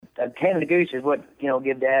a Canada Goose is what,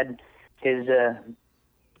 give Dad his,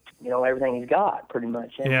 everything he's got pretty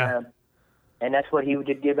much. And, and that's what he would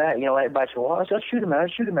give back. Everybody said, well, let's shoot him there.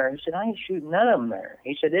 He said, I ain't shooting none of them there.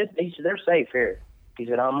 He said, they're safe here. He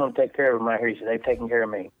said, I'm going to take care of them right here. He said, they've taken care of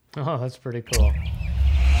me. Oh, that's pretty cool.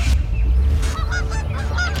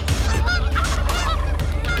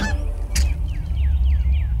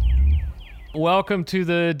 Welcome to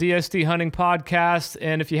the DSD Hunting Podcast.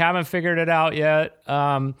 And if you haven't figured it out yet,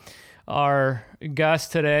 our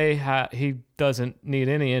guest today, he doesn't need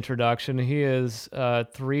any introduction. He is a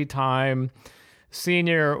 3-time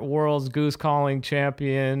senior world's goose calling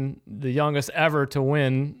champion, the youngest ever to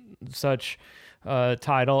win such a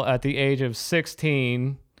title at the age of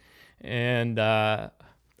 16, and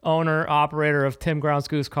owner, operator of Tim Grounds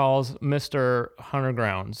Goose Calls, Mr. Hunter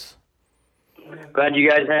Grounds. Glad you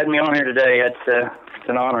guys had me on here today. It's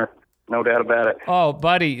an honor, no doubt about it. Oh,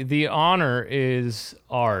 buddy, the honor is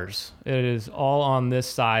ours. It is all on this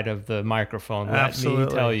side of the microphone. Absolutely.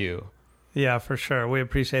 Let me tell you. Yeah, for sure. We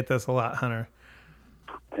appreciate this a lot, Hunter.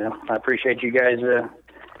 Yeah, I appreciate you guys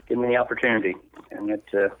giving me the opportunity. And it's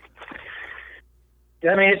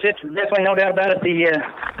definitely no doubt about it.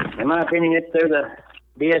 In my opinion, they're the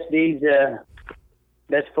BSD's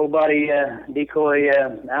best full body decoy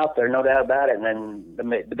out there, no doubt about it. And then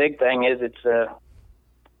the big thing is it's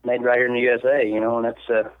made right here in the USA, and that's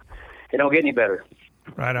it don't get any better.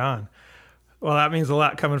 Right on. Well, that means a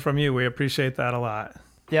lot coming from you. We appreciate that a lot.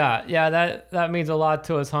 Yeah, that means a lot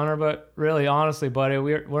to us, Hunter. But really, honestly, buddy,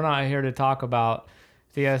 we're not here to talk about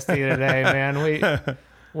DSD today, man.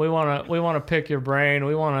 We want to pick your brain.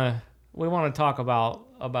 We want to talk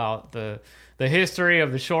about the history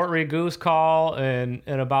of the short reed goose call and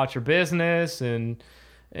about your business and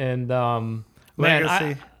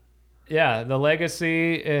legacy. The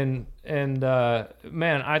legacy and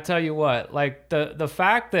man, I tell you what, like the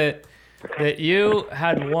fact that you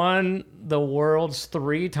had won the worlds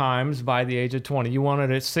 3 times by the age of 20. You won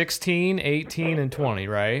it at 16, 18, and 20,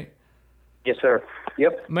 right? Yes, sir.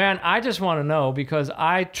 Yep. Man, I just want to know, because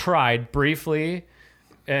I tried briefly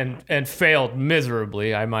and failed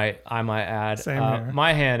miserably, I might add. Same here.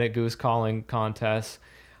 My hand at goose calling contests.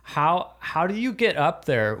 How do you get up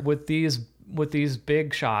there with these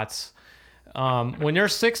big shots when you're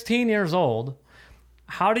 16 years old?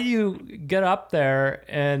 How do you get up there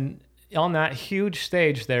and on that huge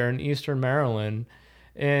stage there in Eastern Maryland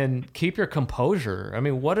and keep your composure? I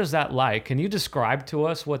mean, what is that like? Can you describe to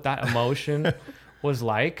us what that emotion was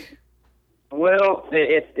like? Well,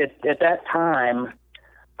 at that time,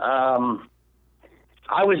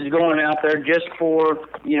 I was going out there just for,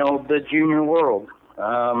 the junior world.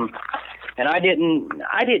 And I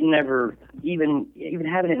didn't ever even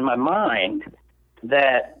have it in my mind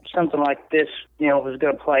that something like this, was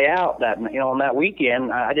going to play out that, on that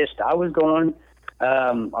weekend. I was going,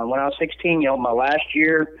 when I was 16, my last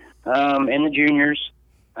year, in the juniors.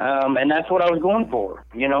 And that's what I was going for,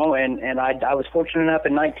 and I was fortunate enough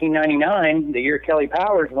in 1999, the year Kelly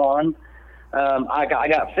Powers won. I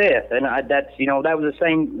got 5th, and that was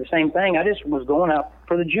the same thing. I just was going out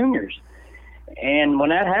for the juniors. And when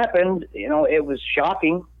that happened, it was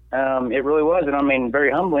shocking. It really was. And I mean, very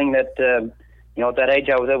humbling that, at that age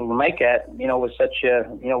I was able to make that, with such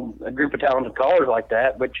a group of talented callers like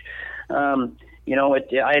that, which, I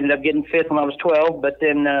ended up getting 5th when I was 12, but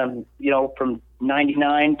then, from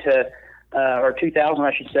 99 to, or 2000,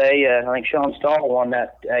 I should say, I think Sean Stahl won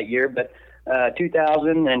that year, but,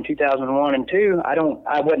 2000 and 2001 and 2, I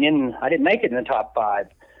didn't make it in the top 5.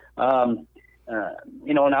 And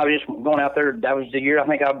I was just going out there. That was the year I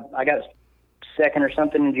think I got 2nd or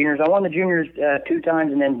something in juniors. I won the juniors 2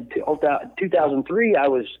 times, and then 2003 I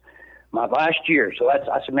was my last year. So I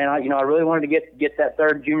said, man, I really wanted to get that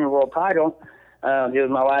 3rd junior world title. It was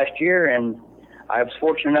my last year, and I was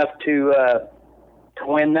fortunate enough to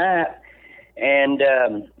win that. And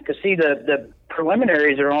to see the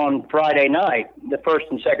preliminaries are on Friday night, the 1st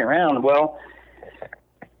and 2nd round. Well,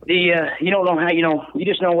 you don't know how, you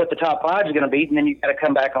just know what the top 5 is going to be, and then you got to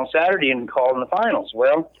come back on Saturday and call in the finals.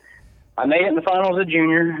 Well, I made it in the finals as a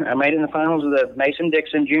junior. I made it in the finals of the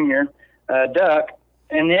Mason-Dixon Junior Duck,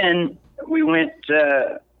 and then we went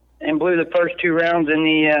and blew the first 2 rounds in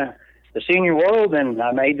the senior world, and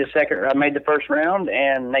I made the 1st round,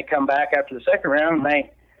 and they come back after the 2nd round, and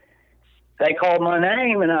they called my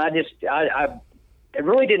name, and it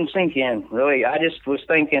really didn't sink in. Really, I just was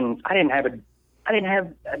thinking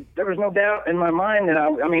there was no doubt in my mind that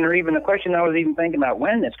or even the question I was even thinking about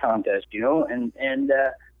winning this contest, and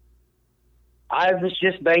I was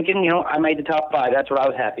just thinking, I made the top 5. That's what I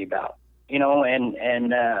was happy about, and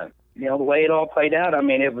the way it all played out. I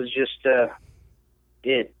mean, it was just,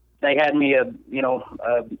 they had me a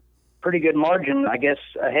pretty good margin, I guess,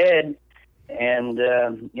 ahead. And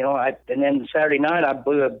and then Saturday night I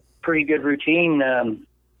blew a pretty good routine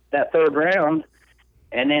that third round.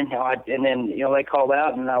 And then they called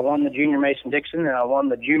out, and I won the Junior Mason-Dixon, and I won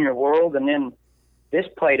the Junior World, and then this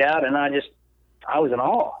played out, and I was in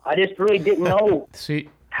awe. I just really didn't know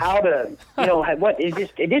how to,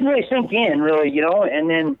 it didn't really sink in, really, and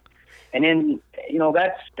then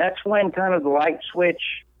that's when kind of the light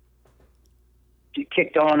switch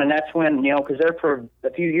kicked on, and that's when, because there for a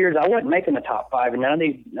few years I wasn't making the top 5 in none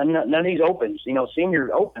of these opens,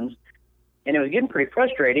 senior opens, and it was getting pretty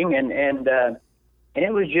frustrating, and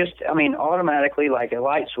it was just, automatically like a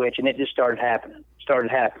light switch, and it just started happening.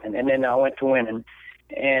 And then I went to winning.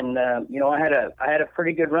 And, I had a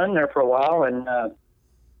pretty good run there for a while. And,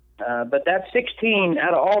 but that 16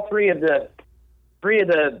 out of all three of the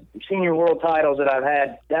senior world titles that I've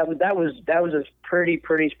had, that was a pretty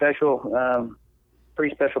special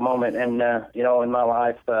moment. And, in my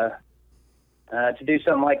life, to do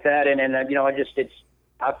something like that. And I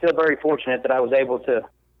feel very fortunate that I was able to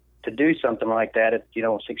do something like that at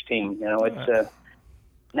 16. It's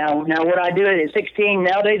now what I do at 16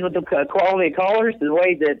 nowadays with the quality of callers, the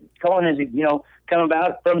way that calling has come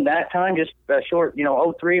about from that time, just short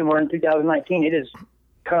 03, and we're in 2019. It has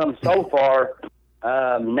come so far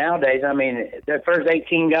nowadays. The first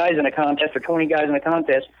 18 guys in a contest or 20 guys in a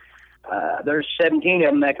contest, there's 17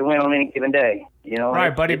 of them that can win on any given day.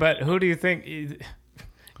 Right, buddy. But who do you think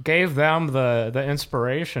gave them the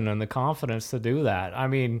inspiration and the confidence to do that?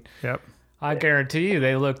 Yep. I guarantee you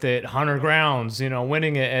they looked at Hunter Grounds,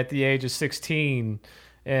 winning it at the age of 16,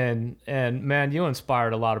 and man, you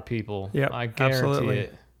inspired a lot of people. Yeah, I guarantee absolutely.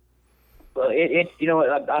 it. Well,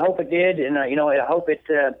 I hope it did, and I hope it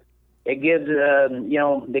gives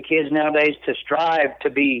the kids nowadays to strive to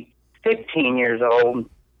be 15 years old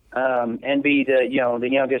and be the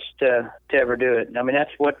youngest to ever do it.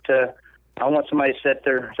 That's what I want somebody to set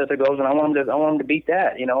their goals, and I want them to beat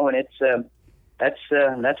that, and it's that's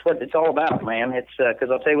what it's all about, man. It's because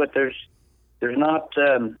I'll tell you what, there's not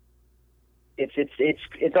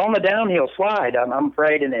it's on the downhill slide. I'm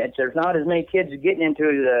afraid, and there's not as many kids getting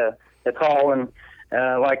into the call and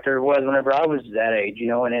like there was whenever I was that age,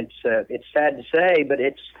 and it's sad to say, but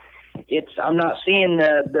it's I'm not seeing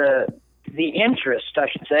the interest, I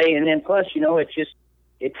should say, and then plus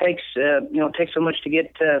it takes takes so much to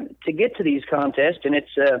get to these contests, and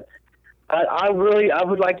it's I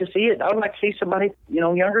would like to see it. I would like to see somebody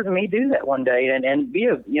younger than me do that one day and be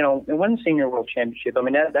and win the senior world championship.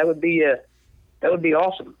 That would be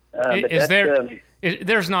awesome.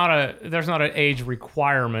 There's not an age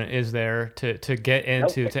requirement, is there, to get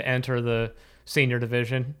into to enter the senior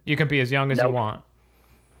division? You can be as young as you want.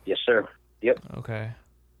 Yes, sir. Yep. Okay.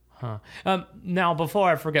 Huh. Now, before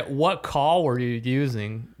I forget, what call were you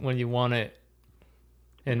using when you won it?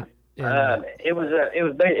 It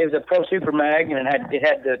was a Pro Super Mag, and it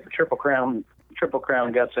had the triple crown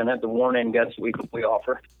guts in it, the worn in guts we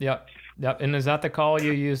offer. Yep. And is that the call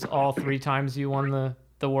you used all 3 times you won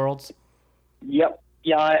the Worlds? Yep.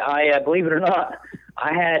 Yeah, I believe it or not,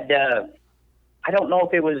 I had I don't know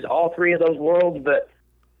if it was all 3 of those Worlds, but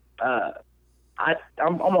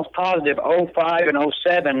I'm almost positive 05 and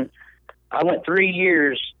 07 I went 3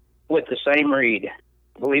 years with the same reed.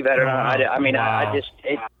 Believe that or not. Wow.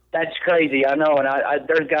 That's crazy. I know. And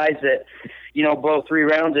there's guys that, blow 3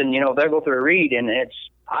 rounds and, they'll go through a reed, and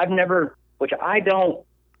I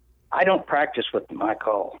don't practice with my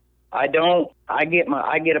call. I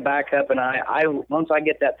get a backup, and I once I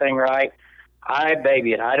get that thing right, I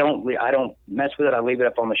baby it. I don't mess with it. I leave it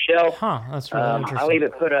up on the shelf. Huh, that's really interesting. I leave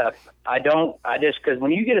it put up. Because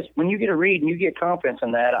when you get a read and you get confidence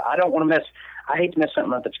in that, I don't want to mess. I hate to mess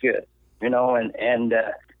something up that's good, and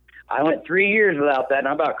I went 3 years without that, and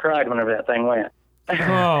I about cried whenever that thing went.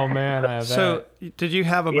 Oh man, I have So did you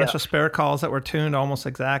have a bunch of spare calls that were tuned almost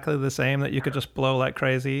exactly the same that you could just blow like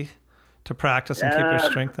crazy to practice and keep your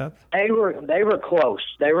strength up? They were close.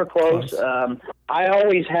 They were close. I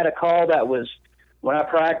always had a call that was, when I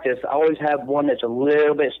practice, I always have one that's a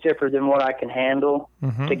little bit stiffer than what I can handle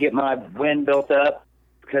to get my wind built up.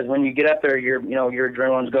 Because when you get up there, your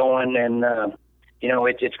adrenaline's going, and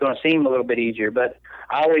it's going to seem a little bit easier. But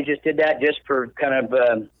I always just did that just for kind of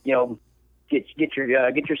get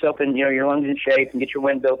yourself in your lungs in shape and get your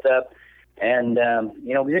wind built up, and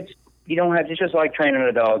it's just like training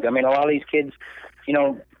a dog. A lot of these kids,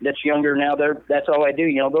 that's younger now, that's all I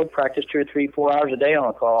do. They'll practice 2 or 3, 4 hours a day on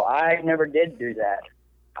a call. I never did do that.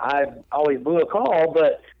 I always blew a call,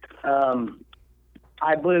 but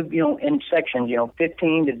I blew in sections,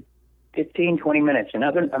 15 to 15, 20 minutes. And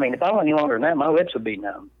if I went any longer than that, my lips would be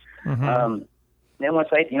numb. Then once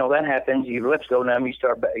that happens, your lips go numb. You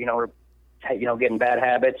start, getting bad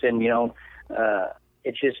habits, and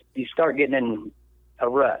it's just you start getting in a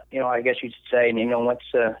rut. I guess you should say. And once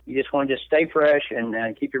you just want to just stay fresh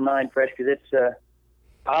and keep your mind fresh, because it's.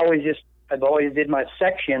 I've always did my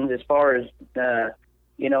sections as far as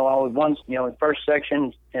always once first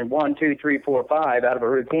section and 1, 2, 3, 4, 5 out of a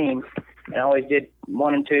routine, and I always did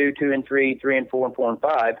 1 and 2, 2 and 3, 3 and 4, and 4 and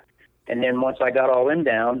 5, and then once I got all them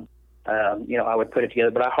down, I would put it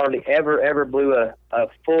together. But I hardly ever blew a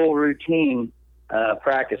full routine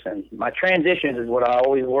practicing. My transitions is what I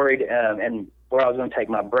always worried, and where I was going to take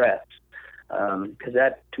my breaths, because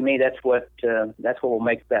that to me that's what will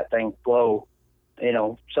make that thing flow.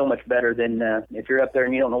 So much better than if you're up there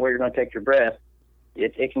and you don't know where you're going to take your breath.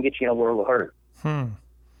 It can get you in a world of hurt.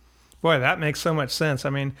 Boy, that makes so much sense.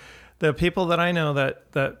 I mean, the people that I know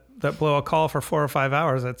that blow a call for 4 or 5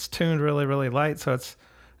 hours, it's tuned really, really light, so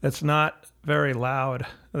it's not very loud.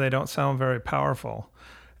 They don't sound very powerful.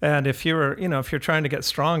 And if you're trying to get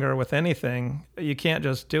stronger with anything, you can't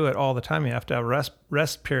just do it all the time. You have to have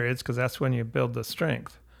rest periods, because that's when you build the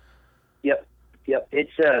strength. Yep.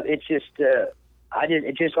 It's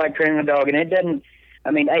just like training a dog, and it doesn't.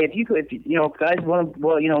 I mean, hey, if guys want to,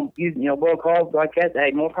 blow a call like that,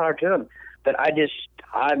 hey, more power to them. But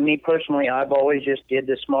me personally, I've always just did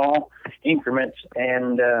the small increments,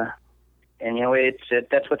 and that's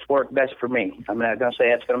what's worked best for me. I'm not gonna say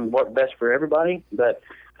that's gonna work best for everybody, but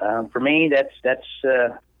for me, that's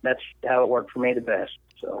how it worked for me the best.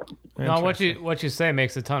 So, no, what you say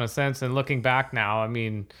makes a ton of sense. And looking back now, I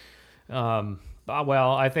mean.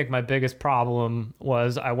 Well, I think my biggest problem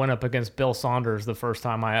was I went up against Bill Saunders the first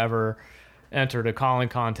time I ever entered a calling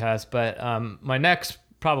contest. But my next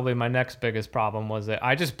biggest problem was that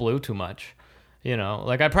I just blew too much.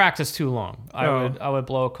 I practiced too long. I would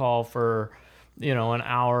blow a call for, an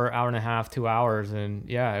hour, hour and a half, 2 hours, and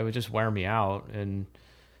it would just wear me out. And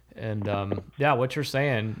what you're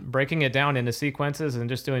saying, breaking it down into sequences and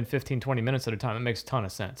just doing 15, 20 minutes at a time, it makes a ton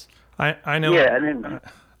of sense. I know. Yeah,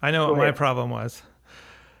 I know what my problem was.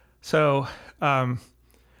 So,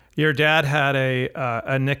 your dad had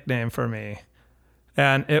a nickname for me,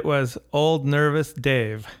 and it was Old Nervous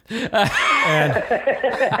Dave. And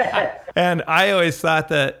I always thought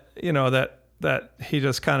that he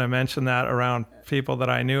just kind of mentioned that around people that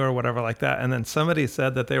I knew or whatever like that. And then somebody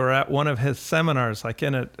said that they were at one of his seminars, like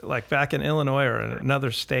back in Illinois or in another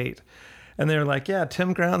state, and they were like, "Yeah,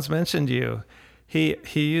 Tim Grounds mentioned you." He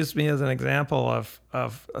used me as an example of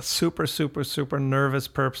a super, super, super nervous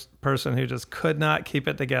person who just could not keep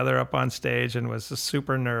it together up on stage and was just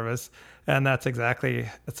super nervous. And that's exactly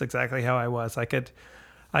how I was. I could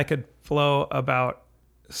flow about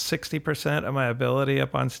 60% of my ability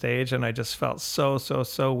up on stage, and I just felt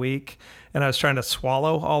so weak. And I was trying to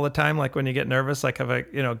swallow all the time, like when you get nervous, like if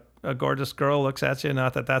a gorgeous girl looks at you.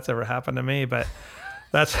 Not that that's ever happened to me, but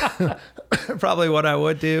that's probably what I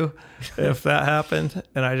would do if that happened.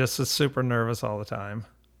 And I just was super nervous all the time.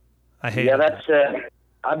 I hate it. That's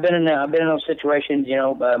I've been in those situations,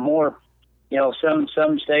 more, some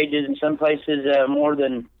stages and some places I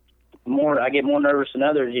get more nervous than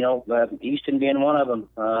others, Easton being one of them.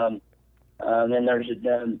 Then there's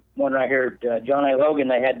one right here, John A. Logan.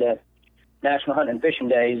 They had the National Hunting and Fishing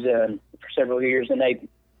Days for several years, and they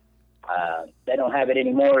don't have it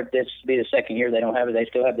anymore. This will be the second year they don't have it. They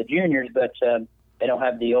still have the juniors, but they don't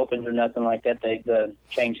have the opens or nothing like that. They've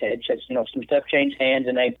changed heads. Some stuff changed hands,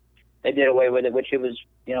 and they did away with it, which it was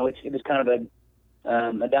kind of a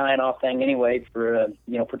dying off thing anyway for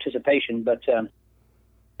participation. But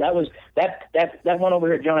that one over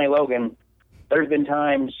here at John A. Logan. There's been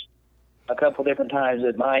a couple different times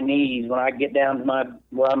that my knees, when I get down to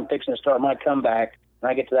where I'm fixing to start my comeback,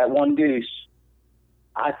 when I get to that one goose,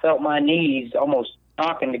 I felt my knees almost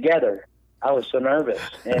knocking together. I was so nervous,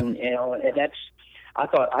 and I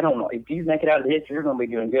thought, I don't know, if you make it out of the hits, you're going to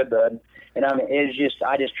be doing good, bud. And I just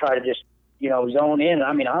try to zone in.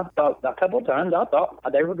 I mean, I thought a couple of times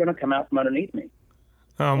they were going to come out from underneath me.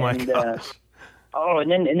 Oh my gosh.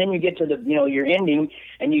 And then you get to the your ending,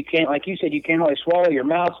 and you can't, like you said, you can't really swallow. Your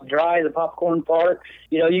mouth's dry, the popcorn part.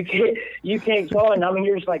 You can't swallow. And I mean,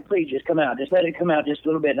 you're just like, please, just come out, just let it come out just a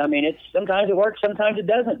little bit. And I mean, sometimes it works, sometimes it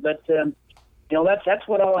doesn't. But that's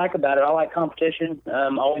what I like about it. I like competition.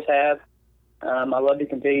 Always have. I love to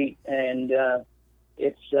compete, and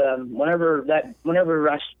it's whenever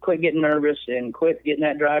I quit getting nervous and quit getting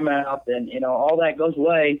that dry mouth, and all that goes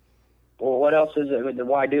away. Well, what else is it?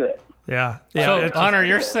 Why do it? Yeah. So, Hunter,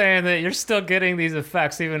 you're saying that you're still getting these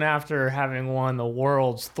effects even after having won the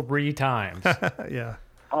Worlds 3 times. Yeah.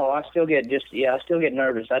 Oh, I still get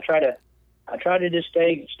nervous. I try I try to just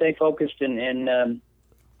stay focused and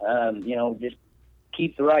just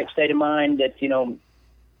keep the right state of mind. That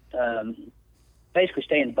basically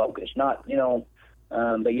staying focused. Not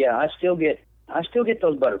but yeah, I still get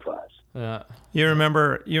those butterflies. Yeah. You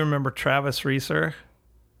remember Travis Reeser?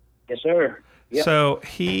 Yes, sir. Yep. So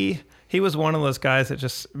he was one of those guys that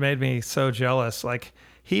just made me so jealous. Like,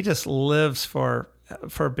 he just lives for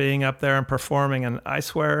being up there and performing, and I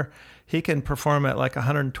swear he can perform at like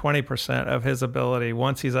 120% of his ability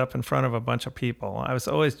once he's up in front of a bunch of people. I was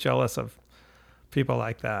always jealous of people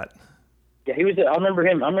like that. Yeah, he was. I remember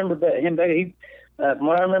him. I remember him. From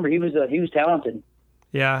what I remember, he was talented.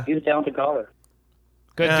 Yeah, he was a talented caller.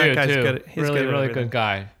 Good dude too. Good. He's really, good at really everything. good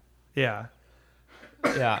guy. Yeah.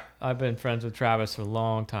 Yeah, I've been friends with Travis for a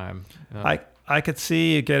long time. I could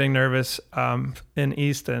see you getting nervous in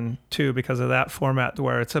Easton too, because of that format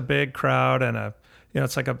where it's a big crowd and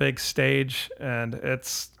it's like a big stage, and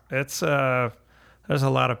it's there's a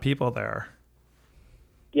lot of people there.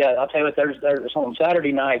 Yeah, I'll tell you what. There's on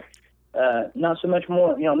Saturday night. Not so much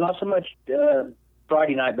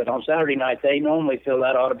Friday night, but on Saturday night they normally fill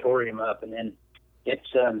that auditorium up, and then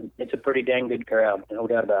it's a pretty dang good crowd, no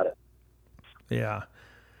doubt about it. Yeah.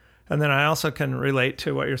 And then I also can relate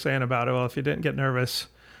to what you're saying about it. Well, if you didn't get nervous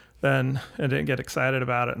then and didn't get excited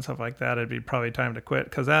about it and stuff like that, it'd be probably time to quit.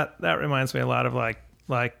 Because that reminds me a lot of like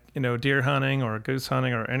deer hunting or goose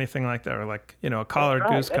hunting or anything like that, or like a collared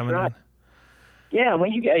goose coming in. Yeah,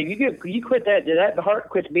 when you quit that the heart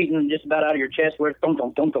quits beating just about out of your chest, where it's dum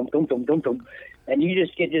dum dum dum dum dum dum dum, and you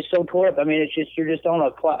just get so tore up. I mean, it's just you're just on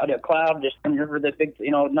a cloud, just whenever the big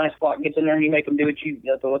nice flock gets in there and you make them do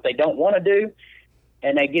what they don't want to do,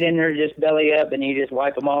 and they get in there just belly up and you just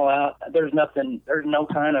wipe them all out. There's no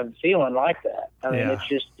kind of feeling like that. I mean,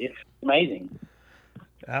 it's amazing.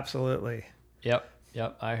 Absolutely. Yep,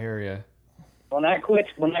 I hear you. When that quits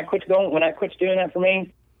doing that for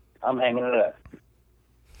me, I'm hanging it up.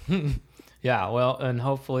 Yeah, well, and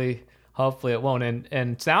hopefully it won't.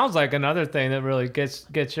 And sounds like another thing that really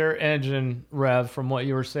gets your engine rev from what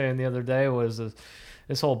you were saying the other day was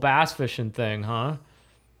this whole bass fishing thing, huh?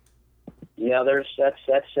 Yeah,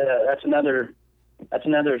 that's another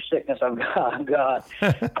sickness I've got.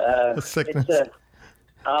 The sickness.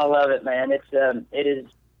 I love it, man. It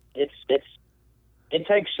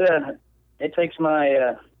takes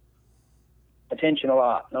my attention a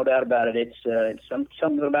lot, no doubt about it. It's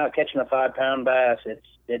something about catching a 5-pound bass. I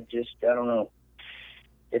don't know.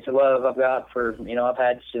 It's a love I've got for, I've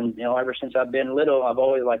had some, ever since I've been little, I've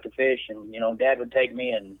always liked to fish, and, Dad would take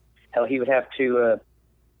me, and hell, he would have to,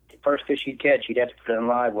 first fish he'd catch, he'd have to put it in a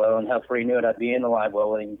live well, and hell, before he knew it, I'd be in the live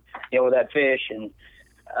well with him, with that fish, and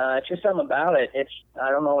it's just something about it. I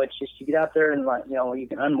don't know, it's just you get out there and, like, you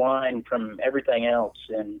can unwind from everything else,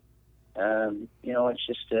 and, it's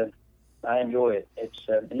just, I enjoy it. It's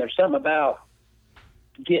and there's something about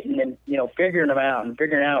getting and figuring them out and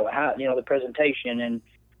figuring out how the presentation and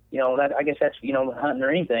that, I guess that's hunting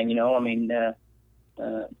or anything. I mean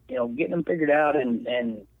getting them figured out and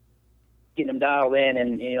getting them dialed in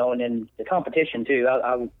and and then the competition too.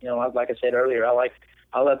 I like I said earlier, I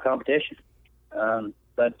love competition.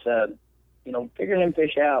 But figuring them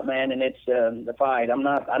fish out, man, and it's the fight.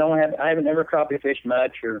 I haven't ever crappie fished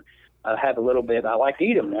much, or I have a little bit. I like to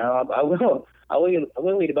eat them now. I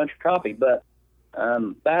will eat a bunch of crappie, but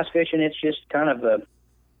bass fishing, it's just kind of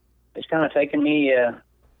taken me,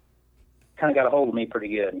 kind of got a hold of me pretty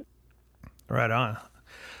good. Right on.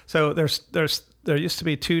 So there used to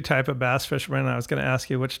be 2 type of bass fishermen. I was going to ask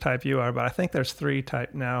you which type you are, but I think there's 3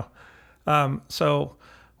 type now. So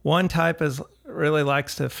one type really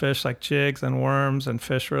likes to fish like jigs and worms and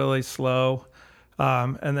fish really slow.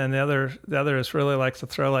 And then the other is really likes to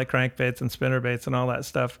throw like crankbaits and spinnerbaits and all that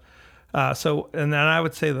stuff. And then I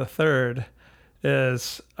would say the third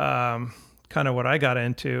is kind of what I got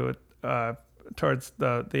into towards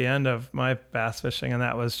the end of my bass fishing, and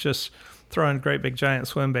that was just throwing great big giant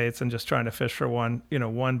swim baits and just trying to fish for one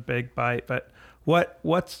big bite. But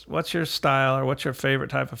what's your style, or what's your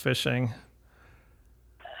favorite type of fishing?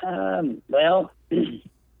 Well.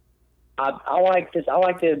 I like this. I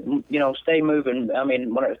like to, stay moving. I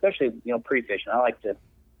mean, especially, pre-fishing. I like to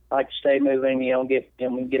stay moving. Get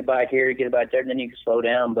a bite here, get a bite there, and then you can slow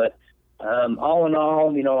down. But all in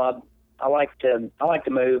all, I like to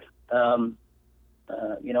move.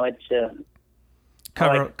 It's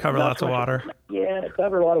cover lots of water. Yeah,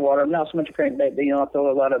 cover a lot of water. Not so much a crankbait, but I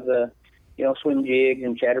throw a lot of swim jigs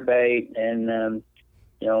and chatterbait, and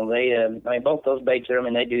they both those baits there. I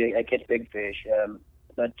mean, they catch big fish.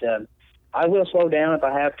 But I will slow down if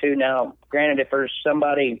I have to. Now, granted, if there's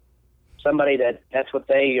somebody that's what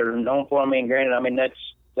they are known for, I mean, granted, I mean,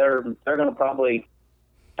 they're going to probably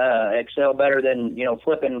excel better than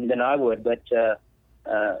flipping than I would. But a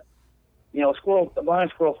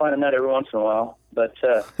blind squirrel find a nut every once in a while. But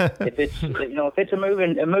if it's if it's a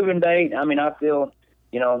moving bait, I mean, I feel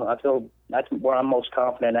that's where I'm most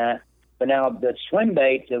confident at. But now the swim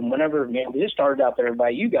baits, and whenever we just started out there by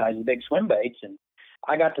you guys, the big swim baits, and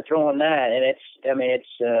I got to throwing that, and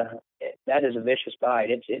that is a vicious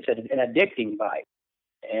bite. It's an addicting bite,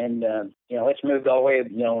 and it's moved all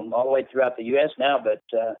the way throughout the U.S. now, but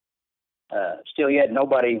still yet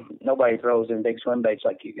nobody throws in big swim baits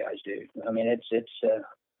like you guys do. I mean,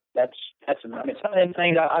 that's some of them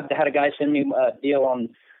things. I've had a guy send me a deal on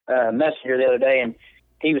Messenger the other day, and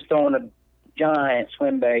he was throwing a giant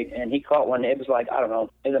swim bait, and he caught one. It was like, I don't know,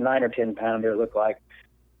 it was a 9 or 10 pounder, it looked like,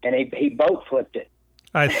 and he boat flipped it.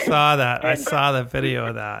 I saw that. I saw the video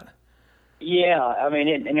of that. Yeah, I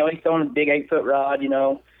mean, he's throwing a big 8-foot rod,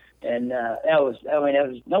 and that was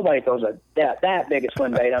nobody throws that big a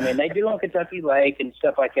swim bait. I mean, they do on Kentucky Lake and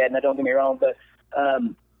stuff like that. And don't get me wrong, but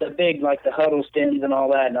the big, like the Huddlestons and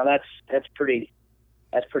all that. Now that's pretty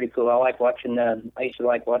cool. I like watching. I used to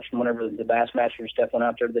like watching whenever the Bassmaster stuff went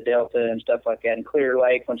out there to the Delta and stuff like that, and Clear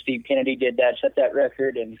Lake when Steve Kennedy did that, set that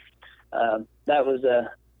record, and that was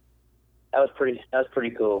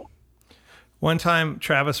pretty cool. One time,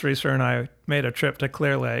 Travis Reeser and I made a trip to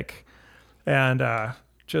Clear Lake, and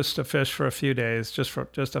just to fish for a few days, just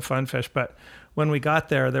a fun fish. But when we got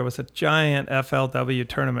there was a giant FLW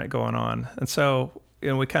tournament going on, and so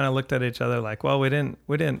we kind of looked at each other like, well, we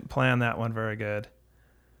didn't plan that one very good.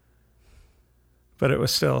 But it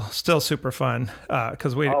was still super fun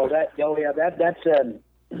because we. That's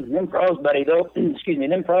them pros, buddy. Though, excuse me,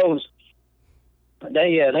 them pros.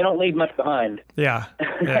 They don't leave much behind. Yeah,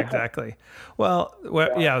 exactly. Well,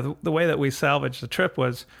 the way that we salvaged the trip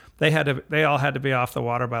was they all had to be off the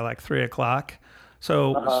water by like 3:00.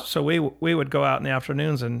 So we would go out in the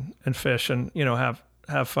afternoons and fish and have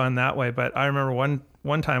fun that way. But I remember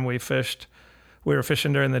one time we were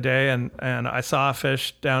fishing during the day and I saw a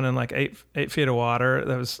fish down in like 8 feet of water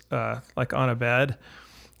that was like on a bed.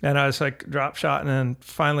 And I was like drop shot, and then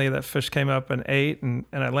finally that fish came up and ate, and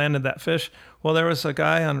I landed that fish. Well, there was a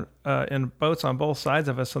guy in boats on both sides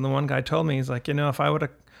of us, and the one guy told me, he's like, if I would have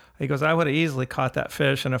easily caught that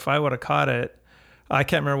fish, and if I would have caught it, I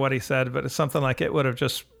can't remember what he said, but it's something like it would have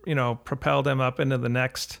just propelled him up into the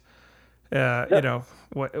next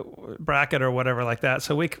bracket or whatever like that.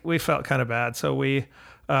 So we felt kind of bad, so we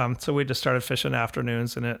just started fishing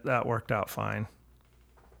afternoons, and that worked out fine.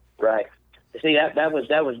 Right. See, that was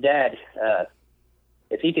Dad.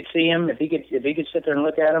 If he could see him, if he could sit there and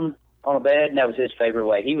look at him on a bed, and that was his favorite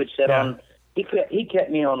way. He would sit on. He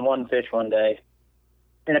kept me on one fish one day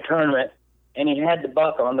in a tournament, and he had the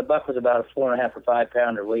buck on. The buck was about a 4.5 or 5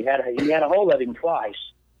 pounder. Well, he had a hold of him twice,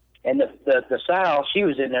 and the sow, she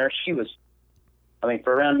was in there. She was,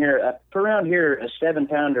 for around here a 7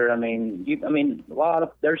 pounder.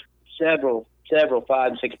 There's several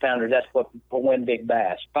 5 and 6 pounders. That's what will win big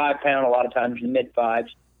bass. 5 pound a lot of times in the mid 5s,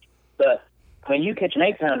 but when you catch an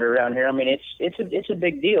 8 pounder around here, it's a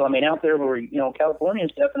big deal. Out there where California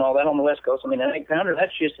and stuff and all that on the West Coast, an 8 pounder,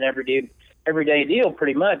 that's just an everyday deal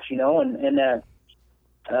pretty much, it's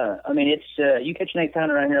you catch an 8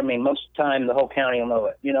 pounder around here. Most of the time the whole county will know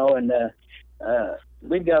it, and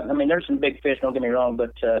we've got. There's some big fish. Don't get me wrong,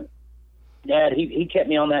 but Dad, he kept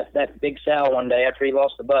me on that big sow one day after he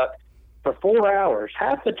lost the buck. For 4 hours,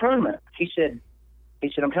 half the tournament. He said,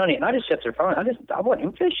 I'm telling you, and I just sat there fine. I wasn't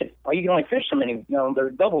even fishing. Oh, you can only fish so many,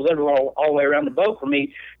 there's doubles everywhere all the way around the boat for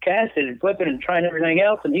me, casting and flipping and trying everything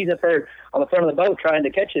else. And he's up there on the front of the boat trying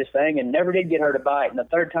to catch this thing and never did get her to bite. And the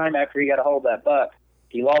third time after he got a hold of that buck,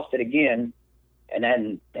 he lost it again.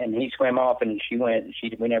 And he swam off and she went. And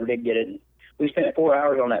we never did get it. And we spent 4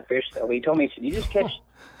 hours on that fish. So he told me, he said, you just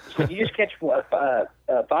catch 5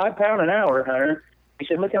 pound an hour, Hunter. He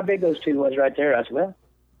said, look how big those two was right there. I said, well,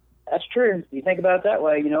 that's true. You think about it that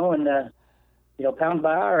way, and, pound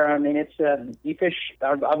by hour, it's, you fish,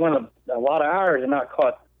 I went a lot of hours and not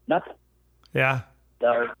caught nothing. Yeah.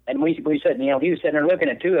 And we said, he was sitting there looking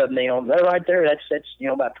at two of them, they're right there. That's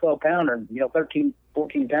about 12 pound or, 13,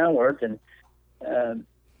 14 pound worth. And,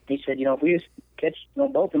 he said, if we just catch,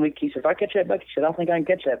 both, and he said, if I catch that buck, he said, I don't think I can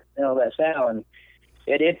catch that, that sow. And,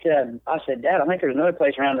 I said, Dad, I think there's another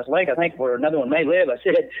place around this lake. I think where another one may live. I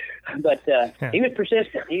said, but he was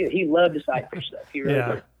persistent. He loved to sight fish stuff. He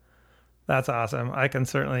really did. That's awesome. I can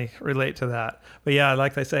certainly relate to that. But yeah,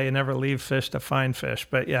 like they say, you never leave fish to find fish.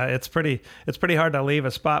 But yeah, it's pretty hard to leave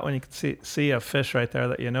a spot when you can see a fish right there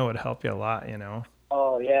that would help you a lot.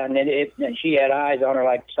 Oh yeah, and she had eyes on her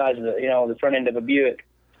like the size of the front end of a Buick.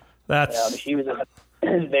 That's she was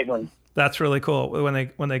It's a big one. That's really cool. When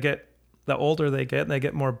they get, the older they get and they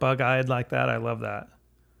get more bug-eyed like that, I love that.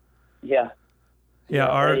 Yeah. Yeah,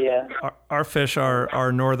 our fish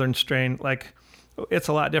are northern strain. Like, it's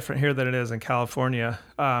a lot different here than it is in California.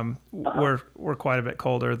 We're quite a bit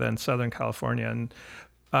colder than Southern California, and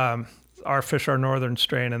our fish are northern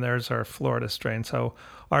strain, and theirs are Florida strain. So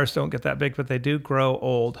ours don't get that big, but they do grow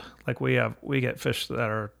old. Like we get fish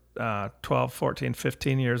that are 12, 14,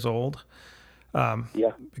 15 years old.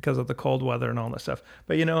 Because of the cold weather and all that stuff.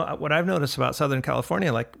 But what I've noticed about Southern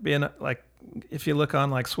California, like being like, if you look on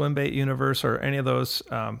like Swimbait Universe or any of those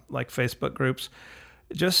like Facebook groups,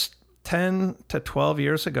 just 10 to 12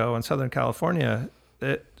 years ago in Southern California,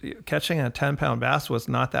 catching a 10-pound bass was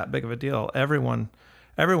not that big of a deal. Everyone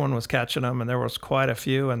was catching them, and there was quite a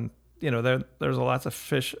few, and there's lots of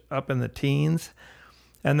fish up in the teens.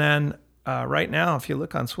 And then right now, if you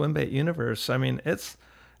look on Swimbait Universe, I mean, it's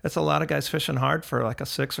a lot of guys fishing hard for like a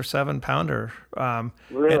 6 or 7 pounder.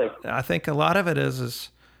 Really? I think a lot of it is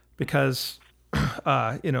because,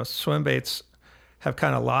 swim baits have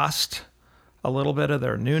kind of lost a little bit of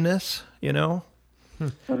their newness,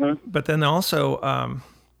 Mm-hmm. But then also,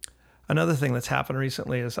 another thing that's happened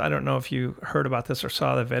recently is, I don't know if you heard about this or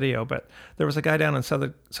saw the video, but there was a guy down in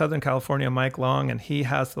Southern California, Mike Long, and he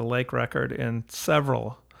has the lake record in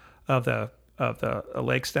several of the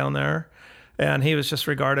lakes down there. And he was just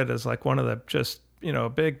regarded as like one of the just,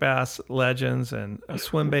 big bass legends and a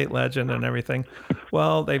swim bait legend and everything.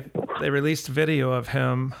 Well, they released a video of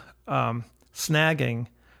him snagging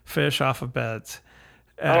fish off of beds.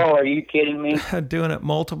 Are you kidding me? Doing it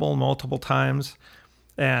multiple times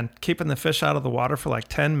and keeping the fish out of the water for like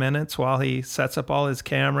 10 minutes while he sets up all his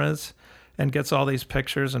cameras and gets all these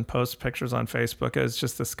pictures and posts pictures on Facebook. It's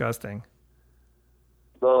just disgusting.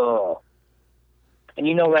 Oh. And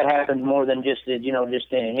that happens more than just in,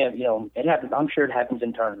 it happens. I'm sure it happens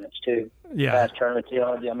in tournaments too. Yeah. Bass tournaments,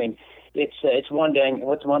 I mean, it's one thing.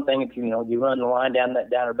 What's one thing if you run the line down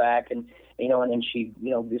her back and and then she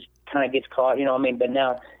just kind of gets caught, but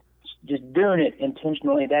now just doing it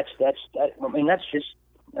intentionally, that's just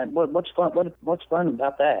what's fun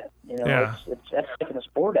about that? That's taking a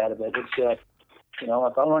sport out of it. It's like,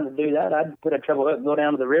 if I wanted to do that, I'd put a treble hook and go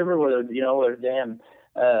down to the river where there's damn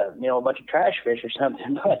a bunch of trash fish or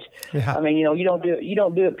something. But yeah. I mean, you don't do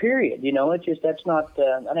it. Period. It's just that's not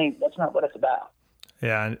what it's about.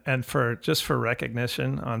 Yeah, and for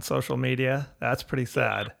recognition on social media, that's pretty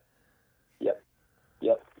sad.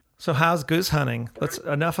 Yep. So how's goose hunting?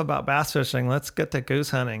 Enough about bass fishing. Let's get to goose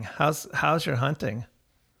hunting. How's your hunting?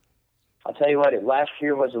 I'll tell you what. Last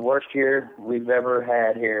year was the worst year we've ever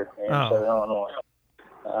had here in Southern Illinois.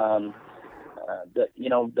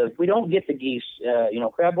 We don't get the geese.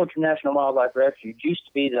 Crab Orchard National Wildlife Refuge used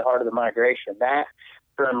to be the heart of the migration. That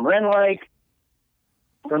from Wren Lake,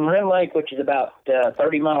 which is about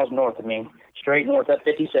 30 miles north of me, straight north up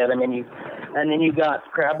 57, and then you've got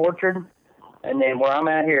Crab Orchard, and then where I'm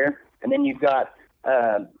at here, and then you've got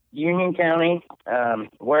Union County,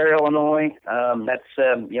 Ware, Illinois. That's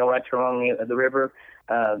right along the river,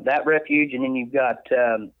 that refuge, and then you've got.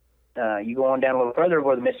 You go on down a little further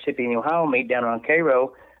where the Mississippi and the Ohio meet down around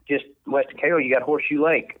Cairo, just west of Cairo, you got Horseshoe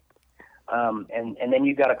Lake. And then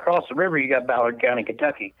you got across the river, you got Ballard County,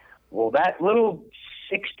 Kentucky. Well, that little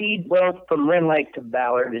from Wren Lake to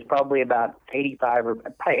Ballard is probably about 85,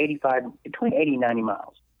 between 80 and 90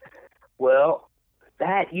 miles. Well,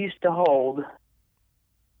 that used to hold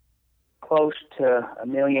close to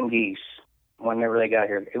 1 million geese whenever they got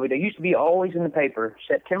here. It used to be always in the paper,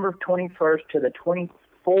 September 21st to the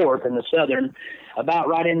 24th in the southern, about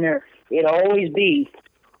right in there. It'd always be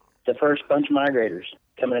the first bunch of migrators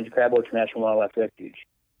coming into Crab Orchard National Wildlife Refuge.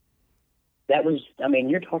 That was,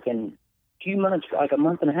 you're talking a few months, like a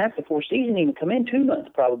month and a half before season even come in, 2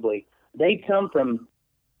 months probably. They come from,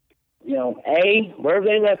 wherever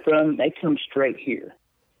they left from, they come straight here.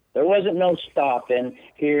 There wasn't no stopping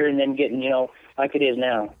here and then getting, like it is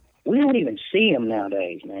now. We don't even see them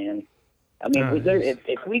nowadays, man. If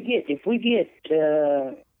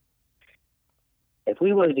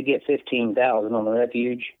we was to get 15,000 on the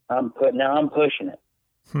refuge, I'm pushing it.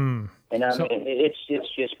 And it's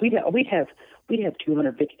just we'd have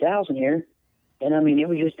 250,000 here, and it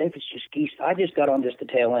was just geese. I just got on just the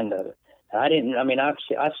tail end of it. I've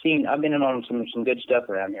been in on some good stuff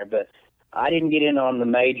around here, but I didn't get in on the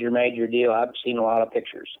major deal. I've seen a lot of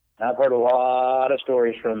pictures. I've heard a lot of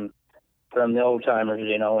stories from the old timers,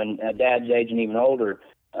 and at Dad's age and even older.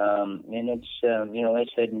 And it's, they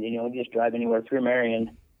said, just drive anywhere through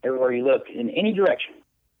Marion, everywhere you look in any direction,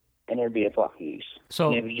 and there'd be a flock of geese. So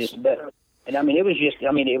and it was just better. And I mean, it was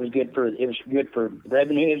good for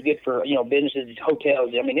revenue. It was good for, businesses,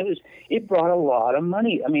 hotels. I mean, it brought a lot of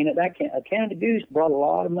money. I mean, Canada Goose brought a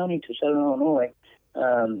lot of money to Southern Illinois,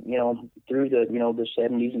 through the, the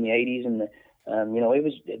 70s and the 80s. And it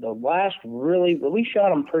was the last we shot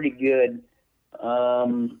them pretty good.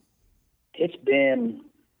 It's been,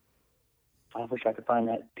 I wish I could find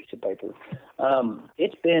that piece of paper.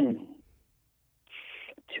 It's been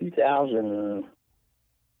 2000.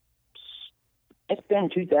 It's been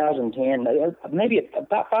 2010, maybe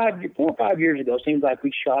about 4 or 5 years ago. Seems like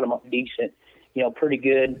we shot them up decent, pretty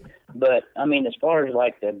good. But I mean, as far as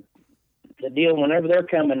like the deal, whenever they're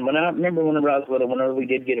coming, whenever I was with them, whenever we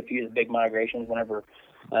did get a few of the big migrations, whenever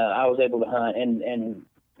I was able to hunt and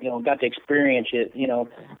got to experience it,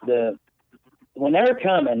 when they're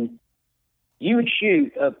coming, you would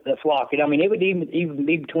shoot a flock. And I mean, it would even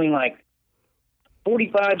be between like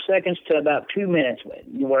 45 seconds to about 2 minutes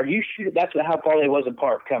where you shoot it. That's how far they was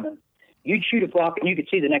apart coming. You'd shoot a flock and you could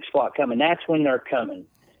see the next flock coming. That's when they're coming.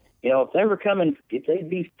 If they were coming, if they'd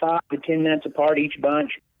be 5 to 10 minutes apart each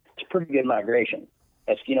bunch, it's a pretty good migration.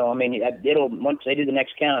 That's, it'll, once they do the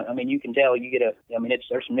next count, I mean, you can tell you get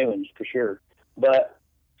there's some new ones for sure. But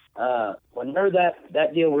when they're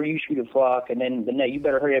that deal where you shoot a flock and then you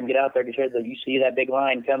better hurry up and get out there because you see that big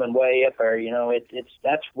line coming way up there,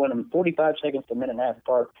 that's when 45 seconds to a minute and a half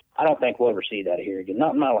apart. I don't think we'll ever see that here again,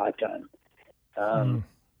 not in my lifetime.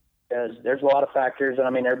 Because there's a lot of factors, and I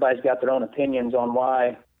mean, everybody's got their own opinions on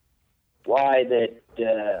why that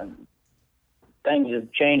things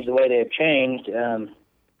have changed the way they have changed.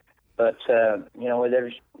 But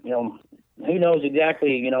there's who knows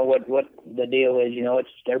exactly, what the deal is. It's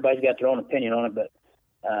everybody's got their own opinion on it, but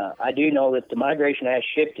I do know that the migration has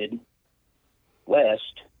shifted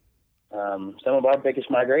west. Some of our biggest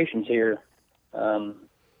migrations here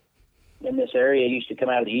in this area used to come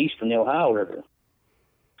out of the east from the Ohio River,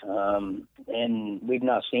 and we've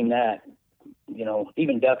not seen that.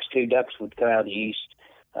 Even ducks would come out of the east.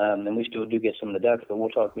 And we still do get some of the ducks, but we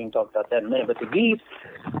can talk about that in a minute. But the geese,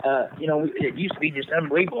 it used to be just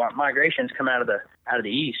unbelievable. Our migrations come out of the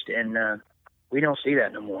east, and we don't see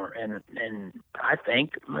that no more. And I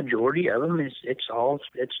think majority of them it's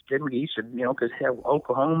them geese, because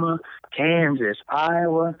Oklahoma, Kansas,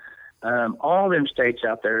 Iowa, all them states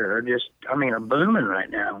out there are just, are booming right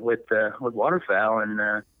now with waterfowl,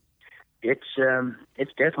 and it's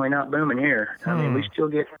definitely not booming here. I mean, we still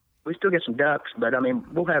get some ducks, but I mean,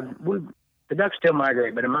 the ducks still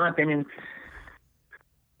migrate. But in my opinion,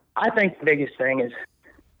 I think the biggest thing is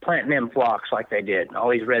planting them flocks like they did,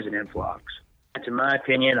 all these resident flocks. That's in my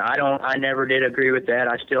opinion. I never did agree with that.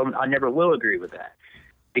 I never will agree with that,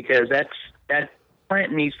 because that's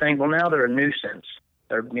planting these things. Well, now they're a nuisance.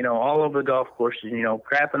 They're, all over the golf courses,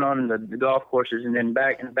 crapping on the golf courses, and then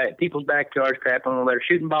back people's backyards, crapping on them. They're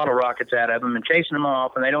shooting bottle rockets out of them and chasing them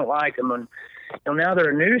off, and they don't like them. And now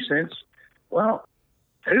they're a nuisance. Well,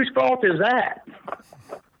 whose fault is that?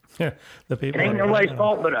 Yeah, the people. It ain't nobody's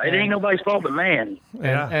fault, but it ain't nobody's fault but man.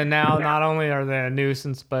 And now not only are they a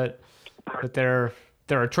nuisance, but they're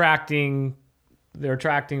attracting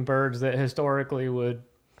birds that historically would,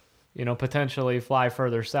 potentially fly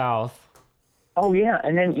further south. Oh yeah,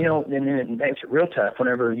 and then then it makes it real tough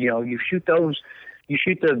whenever you shoot the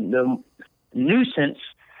nuisance,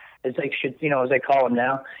 as they call them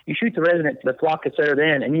now. You shoot the flock that's there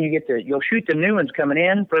then, and then you'll shoot the new ones coming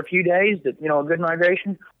in for a few days, that, a good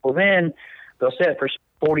migration. Well, then they'll set for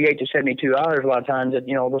 48 to 72 hours a lot of times. That,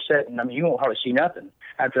 they'll set, and you won't hardly see nothing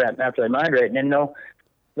after they migrate. And then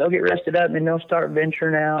they'll get rested up, and then they'll start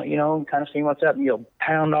venturing out, kind of seeing what's up, and you'll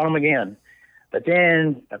pound on them again. But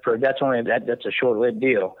then that's a short-lived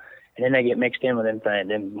deal. And then they get mixed in with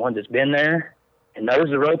them ones that's been there and knows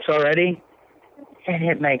the ropes already. And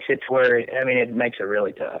it makes it to where, it makes it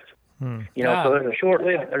really tough. So there's a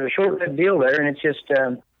short-lived deal there, and it's just,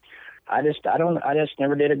 I just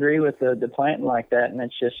never did agree with the planting like that, and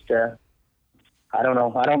it's just, I don't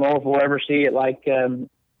know if we'll ever see it like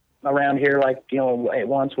around here, like it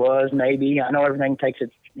once was. Maybe. I know everything takes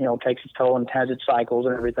its toll and has its cycles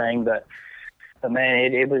and everything, but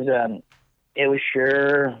man, it was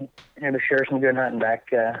sure some good hunting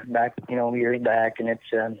back years back, and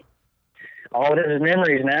it's. All it is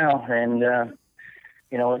memories now, and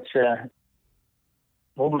it's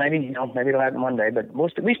maybe it'll happen one day, but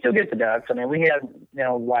we still get the ducks. I mean, we had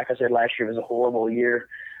like I said, last year was a horrible year.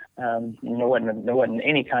 There wasn't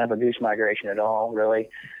any kind of a goose migration at all, really.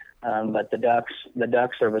 But the ducks,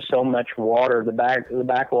 there was so much water. The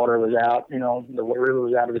backwater was out. The river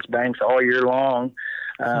was out of its banks all year long.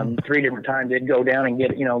 3 different times it'd go down and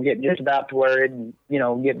get just about to where it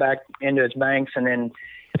get back into its banks, and then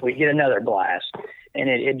we get another blast, and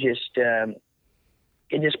it just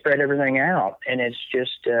spread everything out, and it's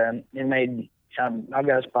just it made. I've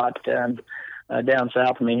got a spot down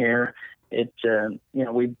south of me here. It's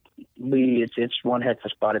it's one heck of a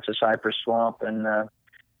spot. It's a cypress swamp, and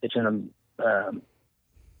it's in a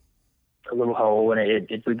little hole, and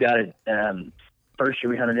we've got it. First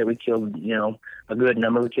year we hunted it, we killed a good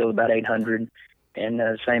number. We killed about 800,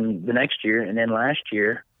 and same the next year, and then last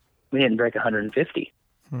year we didn't break 150.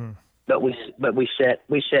 But we set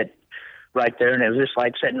right there, and it was just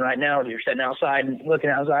like sitting right now. You're sitting outside and looking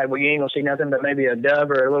outside. Well, you ain't gonna see nothing but maybe a dove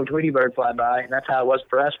or a little Tweety bird fly by, and that's how it was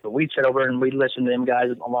for us. But we'd sit over and we'd listen to them guys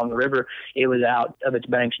along the river. It was out of its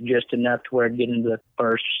banks just enough to where it'd get into the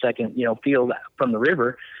first, second, field from the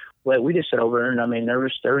river. Well, we just sit over, and I mean, there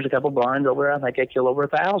was a couple blinds over there. I think they killed over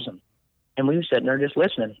 1,000, and we were sitting there just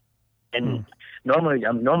listening. And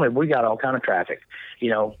normally we got all kind of traffic,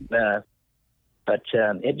 but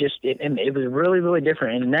it was really, really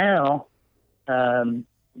different. And now. Where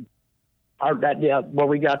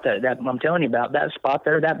we got that I'm telling you about, that spot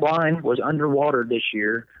there, that blind was underwater this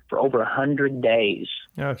year for over 100 days.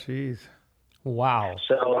 Oh, jeez. Wow.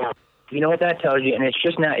 So, you know what that tells you? And it's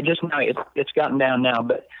gotten down now,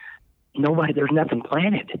 but there's nothing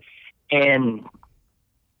planted. And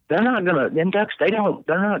they're not them ducks, they're not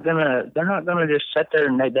gonna just sit there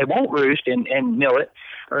and they won't roost and mill it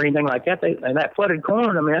or anything like that. And that flooded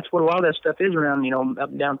corn, I mean, that's what a lot of that stuff is around,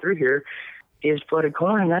 up and down through here. Is flooded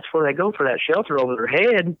corn, and that's where they go for that shelter over their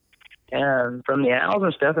head from the owls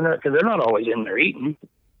and stuff, and because they're not always in there eating.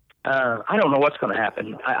 I don't know what's going to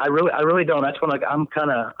happen. I really don't. That's when it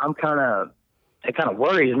kind of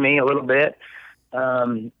worries me a little bit.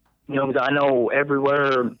 Because I know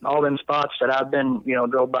everywhere, all them spots that I've been,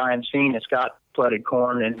 drove by and seen, it's got flooded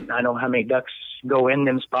corn, and I know how many ducks go in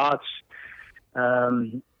them spots.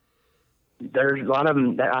 There's a lot of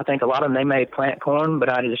them. I think a lot of them, they may plant corn, but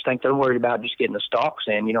I just think they're worried about just getting the stalks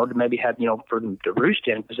in, to maybe have, for them to roost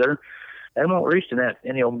in, because they won't roost in that,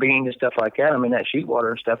 beans and stuff like that. I mean, that sheet water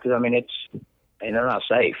and stuff, because I mean, they're not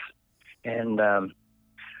safe, and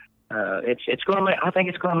it's going to I think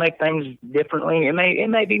it's going to make things differently. It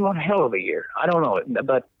may be one hell of a year. I don't know,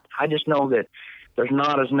 but I just know that there's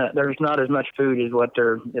not as much food as what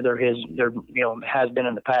there has been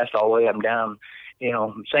in the past all the way up and down.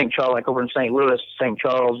 St. Charles, like over in St. Louis, St.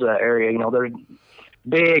 Charles area, there's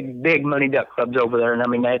big money duck clubs over there. And I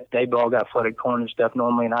mean, they've all got flooded corn and stuff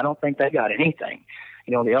normally. And I don't think they got anything.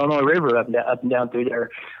 The Illinois River up and down through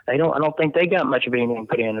there, I don't think they got much of anything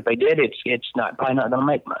put in. If they did, it's probably not going to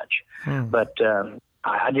make much. But I'm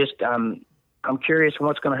curious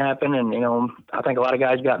what's going to happen. And, I think a lot of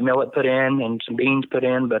guys got millet put in and some beans put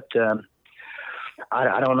in, but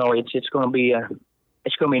I don't know. It's going to be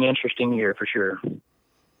it's going to be an interesting year for sure.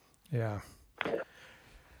 Yeah.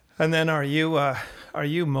 And then are you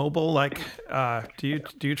mobile? Like, do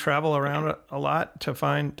you travel around a lot to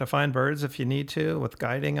find birds if you need to, with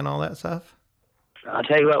guiding and all that stuff? I'll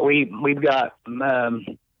tell you what, we've got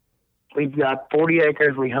 40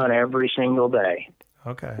 acres we hunt every single day.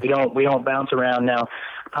 Okay. We don't bounce around now.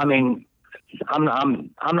 I mean, I'm not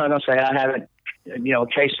going to say I haven't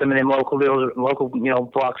chase some of them local deals,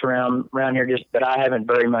 blocks around here, but I haven't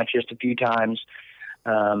very much, just a few times.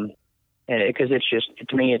 Because it's just,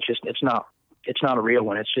 to me, it's not a real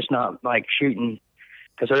one. It's just not like shooting,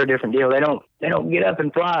 because they're a different deal. They don't get up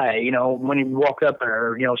and fly, when you walk up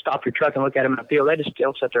or, stop your truck and look at them in the field.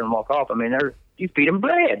 They'll sit there and walk off. I mean, you feed them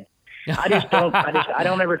bread. I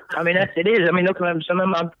don't ever, I mean, it is. I mean, look at some of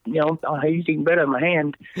them, I used to eat bread out of my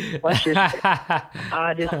hand. It's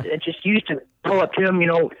just used to pull up to them,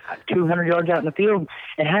 200 yards out in the field,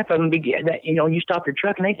 and half of them you stop your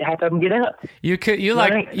truck and half of them get up. You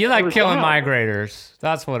like killing migrators.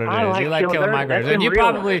 That's what it is. You like killing migrators. And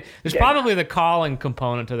there's probably the calling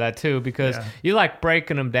component to that too, because you like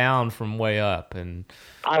breaking them down from way up. And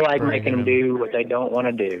I like making them do what they don't want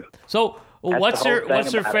to do. So, what's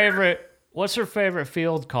your favorite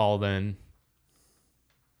field call then?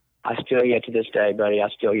 I still yet to this day, buddy. I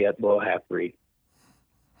still yet blow a half breed.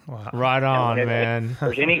 Wow. Right on, man. If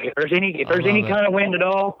there's any kind of wind at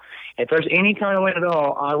all, I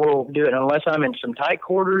will do it, unless I'm in some tight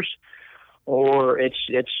quarters, or it's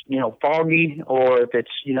foggy, or if it's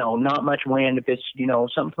not much wind. If it's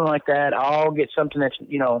something like that, I'll get something that's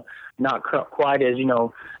not quite as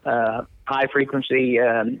high frequency,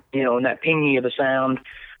 and that pingy of the sound.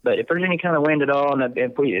 But if there's any kind of wind at all, and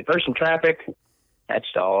if there's some traffic, that's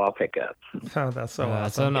all I'll pick up. Oh, that's so awesome.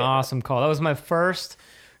 That's an awesome call. That was my first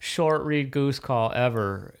short reed goose call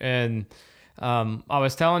ever. And I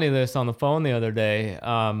was telling you this on the phone the other day.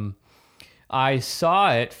 I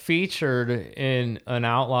saw it featured in an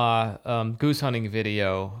outlaw goose hunting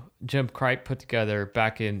video Jim Cripe put together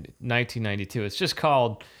back in 1992. It's just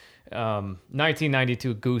called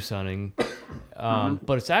 1992 Goose Hunting,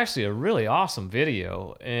 but it's actually a really awesome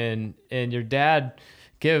video. And your dad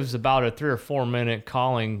gives about a 3 or 4 minute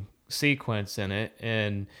calling sequence in it.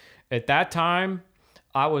 And at that time,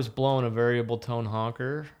 I was blowing a variable tone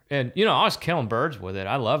honker, and I was killing birds with it.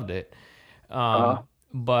 I loved it.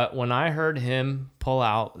 But when I heard him pull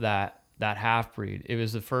out that half breed, it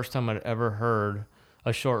was the first time I'd ever heard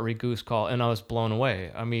a short reed goose call, and I was blown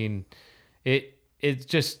away. I mean, it's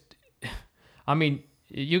just, I mean,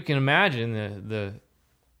 you can imagine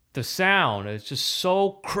the sound. It's just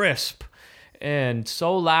so crisp and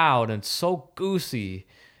so loud and so goosey.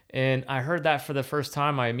 And I heard that for the first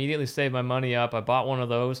time. I immediately saved my money up. I bought one of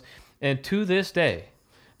those, and to this day,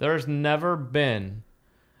 there's never been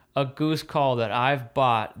a goose call that I've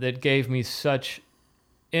bought that gave me such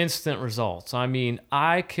instant results. I mean,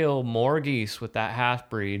 I kill more geese with that half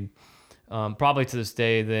breed, probably to this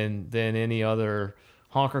day, than any other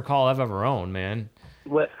honker call I've ever owned, man.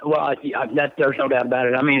 Well, there's no doubt about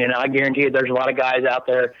it. I mean, and I guarantee you, there's a lot of guys out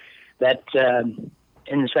there that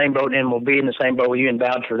in the same boat and will be in the same boat with you and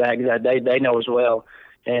vouch for that, because they know as well.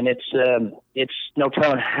 And it's no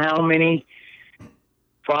telling how many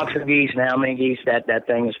flocks of geese and how many geese that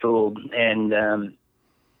thing has fooled and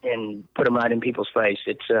put them right in people's face.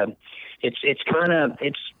 It come out.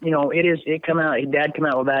 Dad came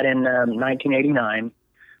out with that in 1989.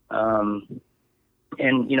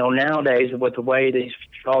 And nowadays, with the way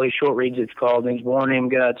all these short reeds, it's called, these warning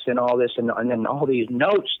guts and all this, and then all these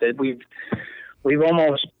notes that we've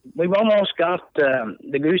almost got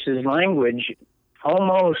the goose's language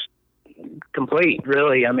almost complete,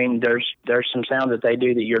 really. I mean, there's some sounds that they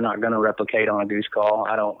do that you're not going to replicate on a goose call.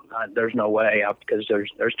 There's no way, because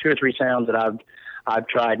there's 2 or 3 sounds that I've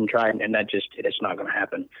tried, and that just, it's not going to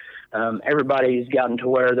happen. Everybody's gotten to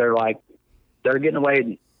where they're getting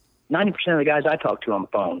away. 90% of the guys I talk to on the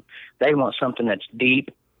phone, they want something that's deep.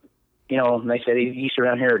 And they say these geese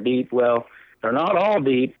around here are deep. Well, they're not all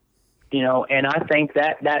deep, and I think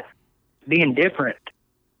that being different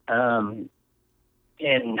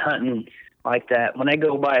in hunting like that, when they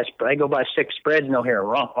go by 6 spreads and they'll hear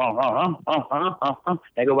rum,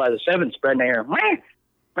 they go by the 7th spread and they hear,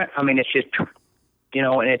 I mean, it's just,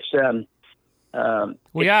 and it's,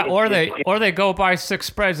 or they go by 6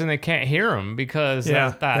 spreads and they can't hear them because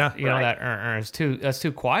that's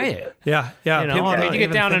too quiet. Yeah. You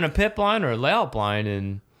get down in a pit blind or a layout blind,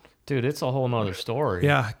 and dude, it's a whole nother story.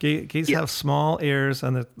 Yeah, geese have small ears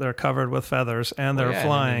and they're covered with feathers and they're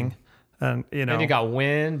flying. And you got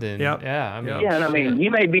wind and and I mean,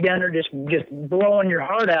 you may be down there just blowing your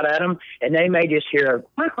heart out at them, and they may just hear,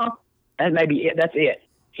 and maybe it. That's it.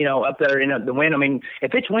 Up there in the wind. I mean,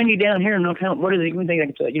 if it's windy down here, no count. What is it? You think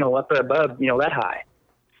up there above, that high.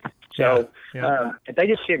 So if they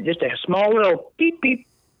just hear just a small little beep beep,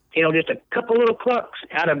 just a couple little clucks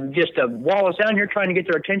out of just a wall of sound, you're trying to get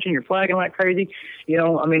their attention. You're flagging like crazy.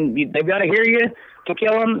 I mean, they've got to hear you to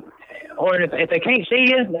kill them, or if they can't see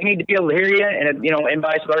you, they need to be able to hear you, and and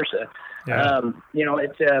vice versa. Yeah.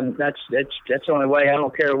 That's the only way. I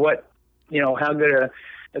don't care what, how good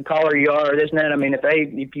a caller you are, or this and that. I mean,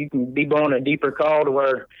 if you can be blowing a deeper call to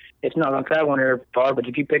where it's not going to travel very far, but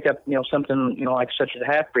if you pick up, something, like such as a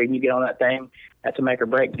half breed and you get on that thing, that's a make or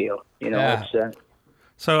break deal. It's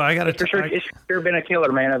so I got to. It's sure been a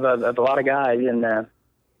killer, man, of a lot of guys, and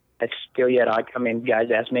it's still yet. I mean, guys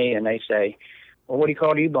ask me and they say, "Well, what do you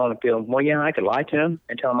call you blowing a field?" Well, I could lie to them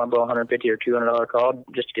and tell them I blow $150 or $200 call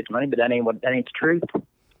just to get the money, but that ain't the truth.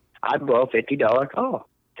 I blow a $50 call.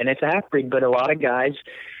 And it's a half breed, but a lot of guys,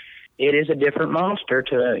 it is a different monster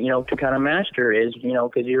to kind of master, is,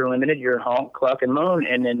 because you're limited, you're honk, cluck, and moan,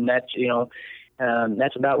 and then that's,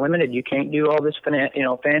 that's about limited. You can't do all this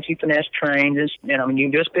fancy finesse trains, and I mean, you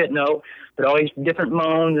can do a spit note, but all these different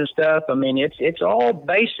moans and stuff. I mean, it's all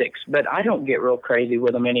basics, but I don't get real crazy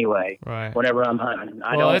with them anyway. Right. Whenever I'm hunting,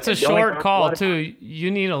 it's a short call too. You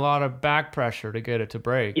need a lot of back pressure to get it to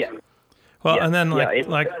break. Yeah. Well, and then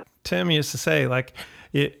like Tim used to say,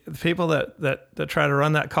 the people that try to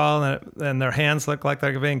run that call and their hands look like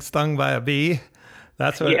they're being stung by a bee.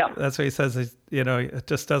 That's what he says. It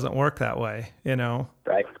just doesn't work that way.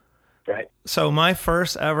 Right. So my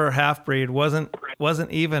first ever half breed wasn't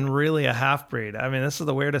even really a half breed. I mean, this is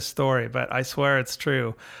the weirdest story, but I swear it's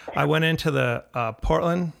true. I went into the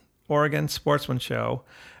Portland, Oregon Sportsman Show,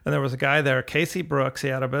 and there was a guy there, Casey Brooks. He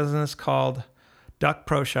had a business called Duck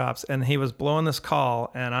Pro Shops, and he was blowing this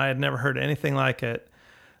call, and I had never heard anything like it.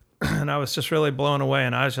 and I was just really blown away.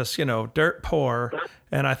 And I was just, dirt poor.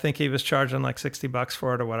 And I think he was charging like $60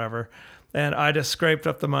 for it or whatever. And I just scraped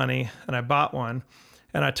up the money and I bought one.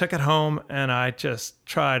 And I took it home and I just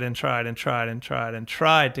tried and tried and tried and tried and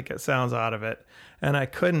tried to get sounds out of it. And I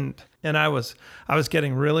couldn't. And I was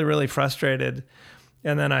getting really, really frustrated.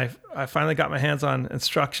 And then I finally got my hands on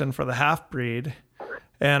instruction for the Half-Breed.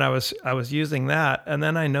 And I was using that. And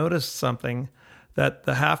then I noticed something, that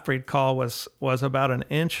the Half-Breed call was about an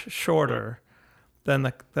inch shorter than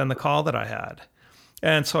the call that I had.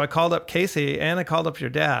 And so I called up Casey and I called up your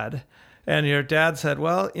dad. And your dad said,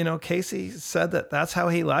 well, Casey said that's how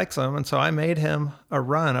he likes them. And so I made him a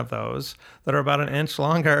run of those that are about an inch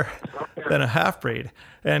longer than a Half-Breed.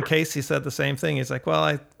 And Casey said the same thing. He's like,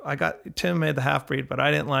 well, Tim made the Half-Breed, but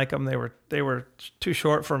I didn't like them. They were too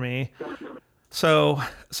short for me. So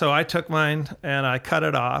I took mine and I cut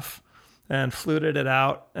it off and fluted it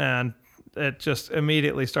out, and it just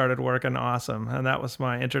immediately started working awesome. And that was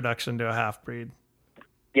my introduction to a Half-Breed.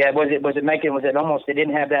 Yeah, was it almost, it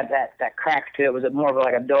didn't have that crack to it? Was it more of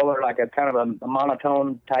like a duller, like a kind of a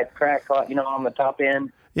monotone type crack, on the top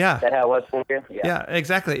end? Yeah. Is that how it was for you? Yeah,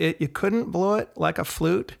 exactly. You couldn't blow it like a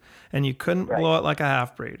flute, and you couldn't blow it like a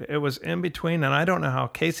Half-Breed. It was in between, and I don't know how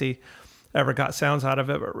Casey ever got sounds out of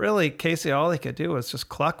it, but really, Casey, all he could do was just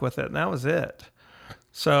cluck with it, and that was it.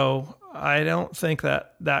 So I don't think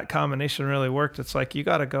that combination really worked. It's like you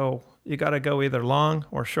got to go either long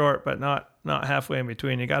or short, but not halfway in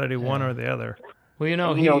between. You got to do one or the other.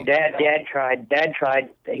 Well, Dad tried.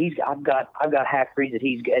 I've got Half-Breeds that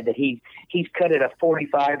he's cut at a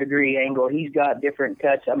 45-degree angle. He's got different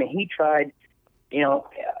cuts. I mean, he tried,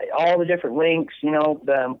 all the different lengths,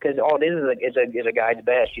 because all it is a guide's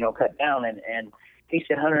best, cut down. And he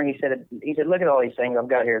said, Hunter, he said, look at all these things I've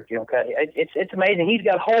got here, cut. It's amazing. He's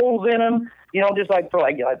got holes in them, just like for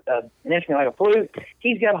like an instrument like a flute.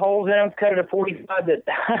 He's got holes in them, cut at a 45.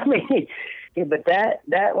 But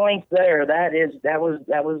that length there, that was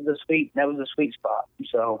the sweet spot.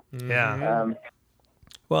 So yeah.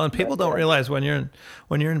 Well, and people don't realize when you're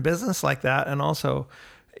in business like that, and also,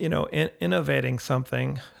 innovating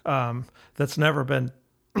something that's never been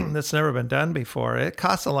done before, it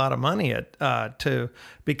costs a lot of money to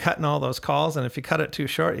be cutting all those calls, and if you cut it too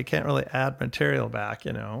short, you can't really add material back.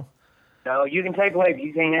 No, you can take away, but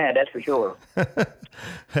you can't add. That's for sure.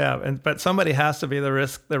 Yeah, but somebody has to be the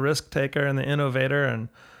risk taker and the innovator and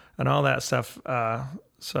all that stuff. And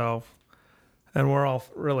we're all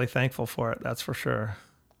really thankful for it. That's for sure.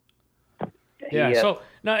 Yeah.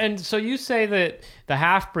 So you say that the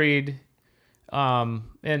Half-Breed,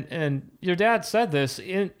 and your dad said this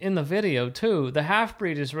in the video too. The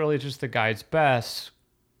Half-Breed is really just the guide's best,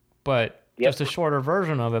 but just a shorter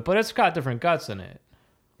version of it. But it's got different guts in it.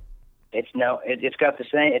 It's got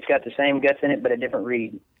the same guts in it, but a different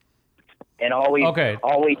reed. And all we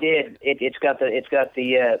did, it's got the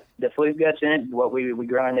flute guts in it. What we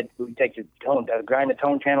grind it, we take the tone, grind the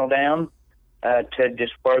tone channel down to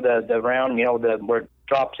just where the round, where it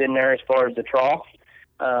drops in there as far as the trough.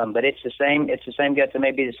 But it's the same guts. It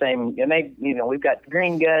may be the same. We've got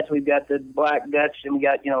green guts, we've got the black guts, and we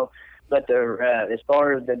got but as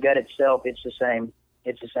far as the gut itself, it's the same.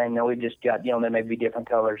 It's the same. No, we've just got there may be different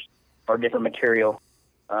colors or different material.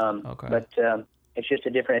 But it's just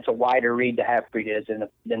it's a wider reed the Half-Breed is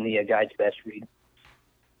than the guide's best reed.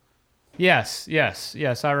 Yes,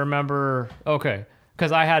 I remember. Okay,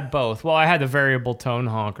 because I had both. Well, I had the variable tone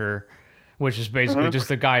honker, which is basically just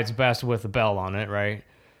the guide's best with a bell on it, right?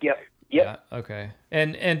 Yep. Yeah, okay.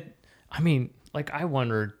 And I mean, like, I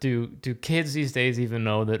wonder, do kids these days even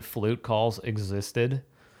know that flute calls existed?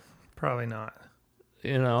 Probably not.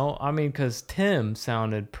 I mean, because Tim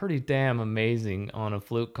sounded pretty damn amazing on a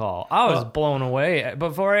flute call. I was blown away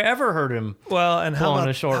before I ever heard him blowing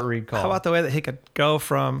a short reed call. How about the way that he could go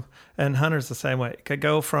from, and Hunter's the same way, could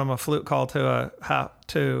go from a flute call to a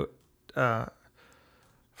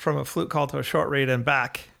short reed and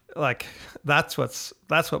back. Like, that's what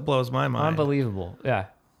blows my mind. Unbelievable. Yeah.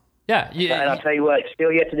 And I'll tell you what,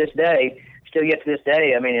 still yet to this day,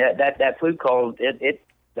 I mean, that flute call, that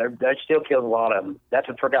still kills a lot of them. That's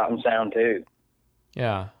a forgotten sound too.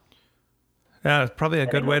 Yeah. Yeah, it's probably a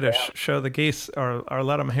good way to show the geese or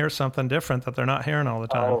let them hear something different that they're not hearing all the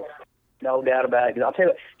time. Oh, no doubt about it. 'Cause I'll tell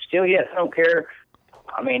you what, still yet, I don't care.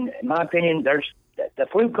 I mean, in my opinion, the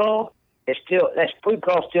flute call flute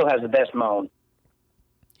call still has the best moan.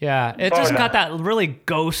 Yeah, it just got that really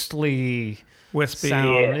ghostly wispy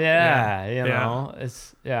sound. Yeah.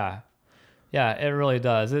 It's Yeah, it really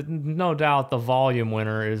does. No doubt the volume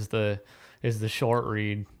winner is the short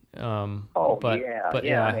reed. I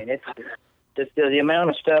mean, the amount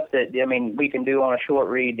of stuff that we can do on a short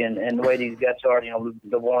reed, and the way these guts are,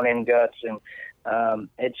 the worn-in guts, and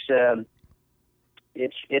it's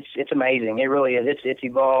amazing. It really is. It's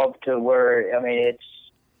evolved to where it's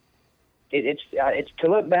to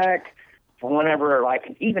look back from whenever,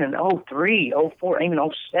 like even in 03, 04, even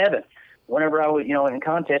 07, whenever I was in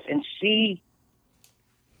contests, and see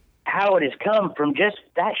how it has come from just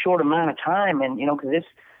that short amount of time. And because it's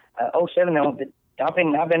 07, I've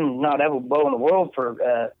been not ever bow in the world for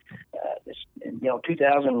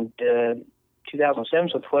 2007,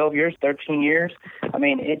 so 12 years, 13 years.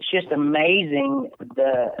 It's just amazing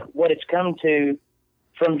what it's come to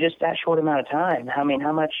from just that short amount of time. How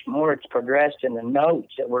much more it's progressed in the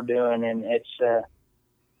notes that we're doing, and it's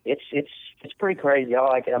pretty crazy. I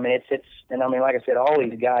like it. Like I said, all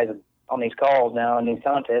these guys on these calls now in these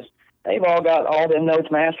contests, they've all got all them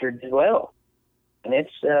notes mastered as well, and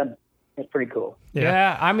it's pretty cool.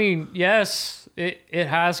 Yeah, yes, it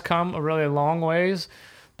has come a really long ways,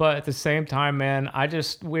 but at the same time, man,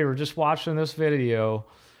 we were just watching this video,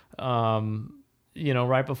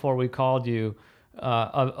 right before we called you,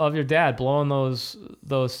 of your dad blowing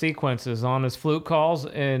those sequences on his flute calls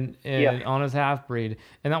and on his half breed,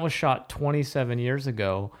 and that was shot 27 years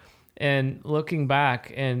ago. And looking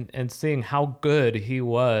back and seeing how good he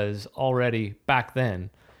was already back then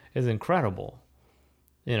is incredible.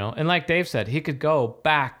 And like Dave said, he could go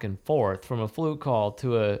back and forth from a flute call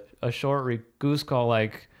to a short reed goose call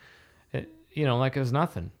like it was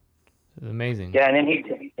nothing. It was amazing. Yeah, and then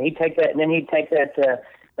he'd take that,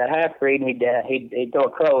 that half breed, and he'd throw a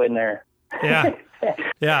crow in there. Yeah,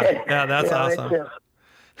 that's awesome.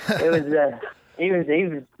 He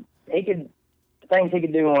could. Things he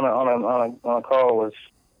could do on a call was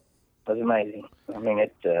amazing. And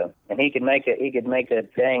he could make a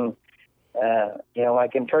thing,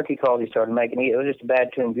 like in turkey calls he started making. It was just a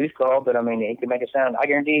bad tuned goose call, but he could make a sound. I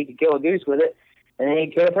guarantee he could kill a goose with it, and then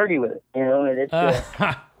he'd kill a turkey with it. And it's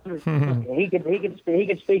he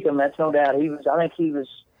could speak them. That's no doubt. He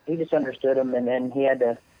just understood them, and then he had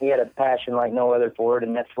a passion like no other for it,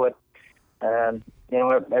 and that's what.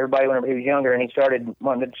 Everybody whenever he was younger, and he started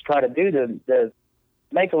wanting to try to do the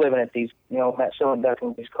make a living at these, selling duck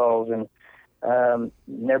and these calls, and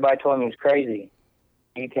everybody told him he was crazy.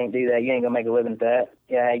 You can't do that. You ain't gonna make a living at that.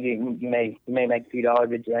 Yeah, you may make a few dollars,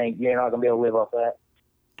 but you're not gonna be able to live off that.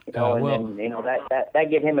 That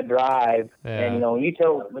gave him a drive. Yeah. And when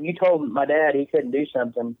you told my dad he couldn't do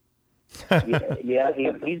something,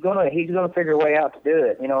 he's gonna figure a way out to do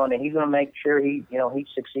it. And he's gonna make sure he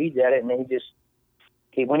succeeds at it, and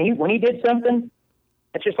when he did something,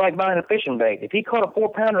 it's just like buying a fishing bait. If he caught a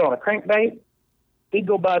 4-pounder on a crankbait, he'd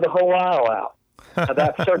go buy the whole aisle out of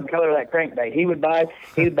that certain color of that crankbait. He would buy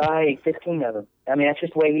 15 of them. That's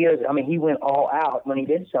just the way he is. He went all out when he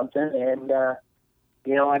did something, and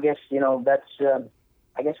I guess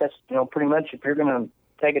that's pretty much, if you're gonna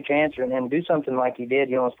take a chance and do something like he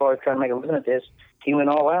did, as far as trying to make a living at this, he went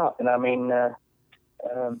all out. And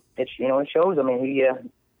it shows. He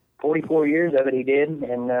 44 years of it he did,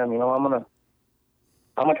 and I'm gonna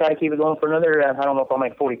try to keep it going for another. I don't know if I'll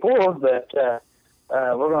make 44, but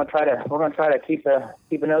we're gonna try to keep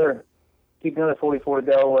another 44 to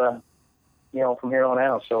go. From here on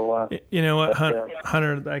out. So you know what,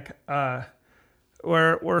 Hunter,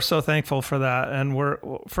 we're so thankful for that, and we're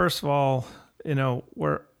first of all,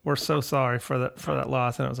 we're so sorry for that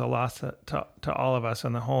loss, and it was a loss to all of us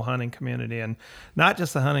and the whole hunting community, and not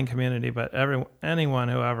just the hunting community, but anyone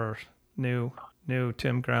who ever knew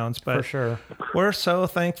Tim Grounds. But for sure, we're so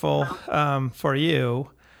thankful for you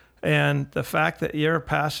and the fact that you're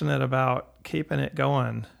passionate about keeping it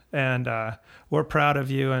going, and we're proud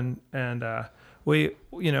of you, and we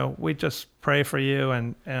just pray for you,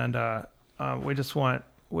 and we just want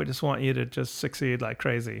you to just succeed like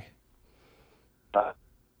crazy.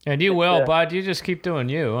 And you will, bud. You just keep doing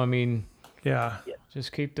you. Yeah.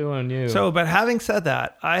 Just keep doing you. So, but having said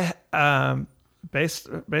that, I based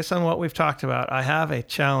on what we've talked about, I have a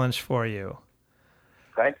challenge for you.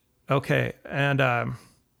 Right. Okay, and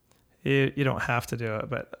you don't have to do it,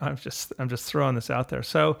 but I'm just throwing this out there.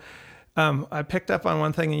 So, I picked up on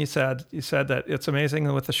one thing, and you said that it's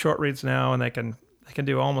amazing with the short reeds now, and they can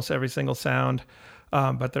do almost every single sound.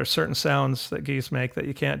 But there's certain sounds that geese make that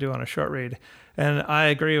you can't do on a short reed. And I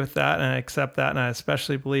agree with that, and I accept that, and I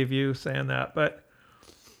especially believe you saying that. But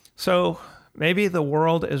so maybe the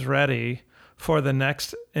world is ready for the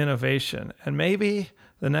next innovation, and maybe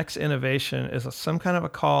the next innovation is some kind of a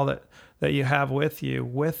call that you have with you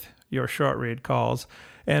with your short reed calls,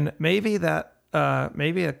 and maybe that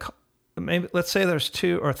maybe let's say there's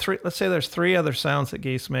 2 or 3. Let's say there's 3 other sounds that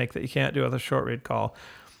geese make that you can't do with a short reed call.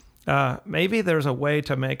 maybe there's a way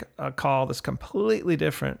to make a call that's completely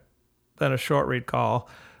different than a short reed call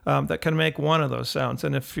that can make one of those sounds.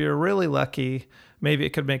 And if you're really lucky, maybe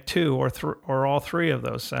it could make two or all three of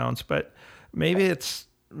those sounds. But maybe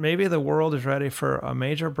the world is ready for a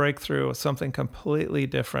major breakthrough with something completely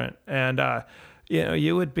different. And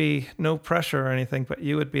you would be, no pressure or anything, but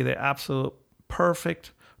you would be the absolute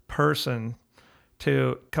perfect person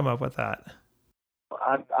to come up with that.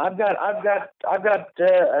 I've got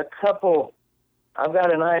a couple. I've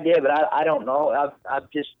got an idea, but I don't know.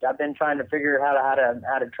 I've been trying to figure how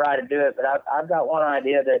to try to do it. But I've got one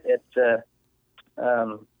idea that it's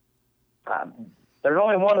there's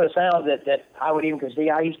only one of the sounds that I would even, because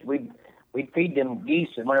we'd feed them geese,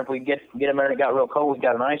 and whenever we get them there and it got real cold, we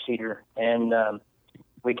got an ice heater, and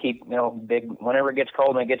we keep whenever it gets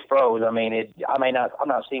cold and it gets froze. I mean, I'm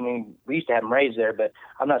not seeing any. We used to have them raised there, but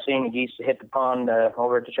I'm not seeing the geese hit the pond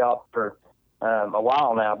over at the shop for a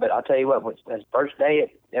while now. But I'll tell you what, the first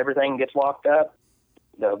day everything gets locked up,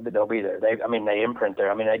 they'll be there. They imprint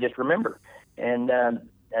there. I mean, they just remember. And I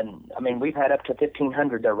mean, we've had up to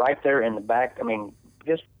 1,500. They're right there in the back. I mean,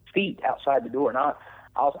 just feet outside the door. And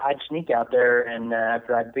I'd sneak out there, and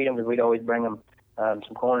after I'd feed them, because we'd always bring them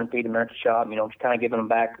some corn and feed them there at the shop. Just kind of giving them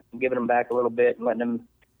back a little bit and letting them,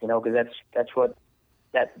 because that's what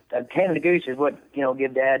that Canada Goose is what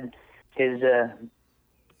give Dad his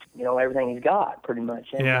everything he's got pretty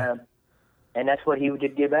much. And, yeah. And that's what he would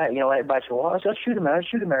just give back. Everybody said, well, let's shoot him there. He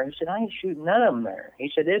said, I ain't shooting none of them there.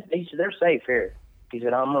 He said, they're safe here. He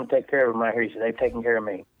said, I'm going to take care of them right here. He said, they've taken care of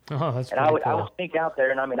me. Oh, that's and cool. I would sneak out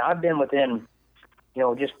there, and I mean, I've been within,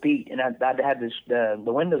 just feet, and I'd have this the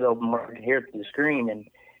windows open where I could hear through the screen, and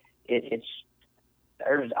there's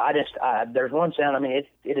one sound. I mean,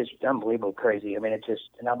 it is unbelievable crazy. I mean, it's just,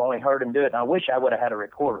 and I've only heard him do it, and I wish I would have had a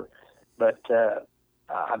recorder, but I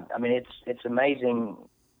mean, it's amazing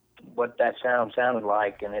what that sound sounded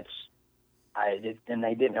like, and they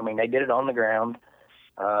did it on the ground.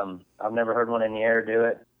 I've never heard one in the air do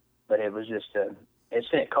it, but it was just it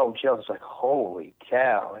sent cold chills. It's like, holy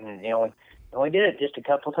cow! And we did it just a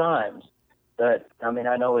couple times, but I mean,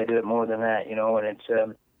 I know they do it more than that, and it's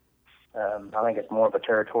I think it's more of a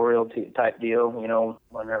territorial type deal,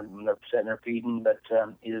 when they're sitting there feeding. But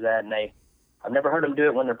either that, and I've never heard them do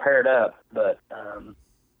it when they're paired up, but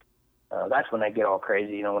that's when they get all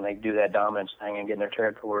crazy, when they do that dominance thing and get in their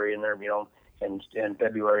territory, and they're in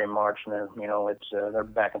February and March, and it's they're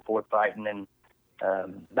back and forth fighting, and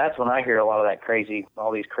that's when I hear a lot of that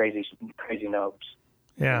all these crazy notes.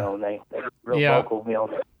 Yeah. And they're real vocal,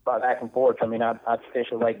 back and forth. I mean, I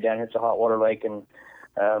fish a lake down here. It's a hot water lake, and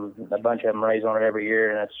a bunch of them raise on it every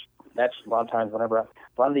year, and that's a lot of times whenever a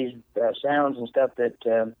lot of these sounds and stuff that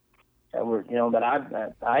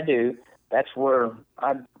that I do. That's where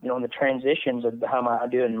in the transitions of how I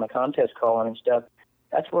do it in my contest calling and stuff.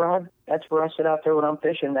 That's where I sit out there when I'm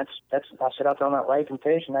fishing. I sit out there on that lake and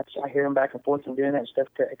fish, and I hear them back and forth and doing that stuff,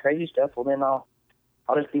 crazy stuff. Well, then I'll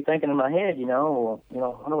just be thinking in my head, I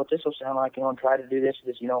wonder what this will sound like, and try to do this,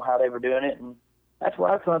 how they were doing it, and that's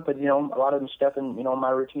where I come up with, a lot of them stuff in, my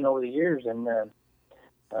routine over the years, and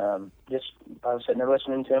just I was sitting there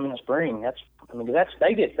listening to them in the spring.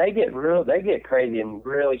 They get crazy and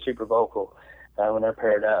really super vocal when they're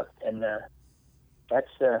paired up, and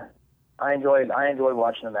I enjoy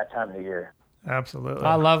watching them that time of the year. Absolutely.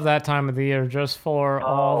 I love that time of the year just for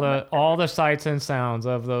all the sights and sounds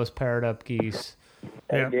of those paired up geese.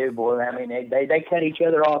 They do, boy. I mean, they cut each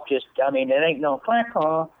other off. It ain't no clack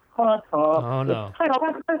claw. Oh no.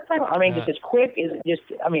 I mean, just as quick as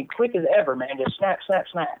ever, man. Just snap, snap,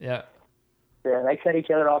 snap. Yeah. Yeah, they cut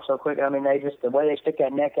each other off so quick. I mean, the way they stick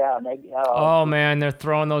that neck out, and oh man, they're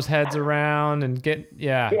throwing those heads around and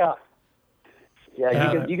Yeah,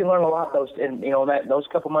 you can learn a lot those, and those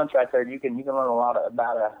couple months right there. You can learn a lot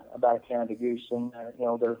about a Canada goose and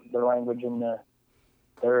their language, and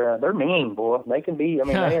they're mean, boy. They can be. I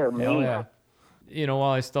mean, they are mean. Oh, yeah.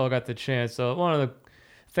 While I still got the chance, so one of the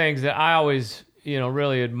things that I always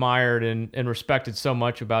really admired and respected so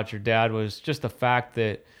much about your dad was just the fact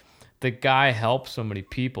that the guy helped so many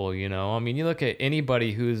people. I mean, you look at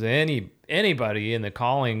anybody who's anybody in the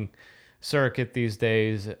calling circuit these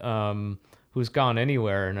days. Who's gone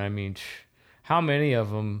anywhere, and I mean, how many of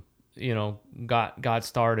them, got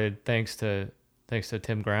started thanks to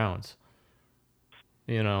Tim Grounds,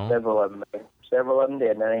 Several of them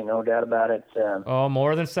did, and there ain't no doubt about it.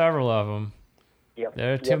 More than several of them. Yep.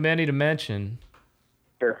 There are too many to mention.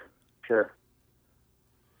 Sure.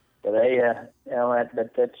 But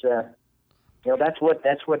that's what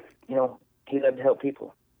he loved to help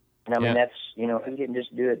people, and I mean that's he didn't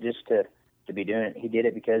just do it just to be doing it. He did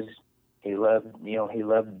it because he loved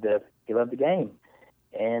the game,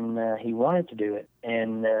 and he wanted to do it,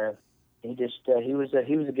 and he was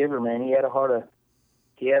a giver, man. He had a heart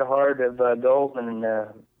of gold, and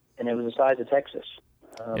it was the size of Texas.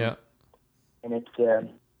 Yeah. And it's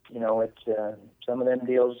some of them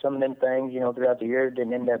deals, some of them things, throughout the year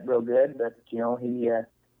didn't end up real good, but he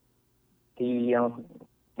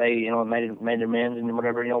made amends and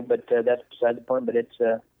whatever, but that's beside the point. But it's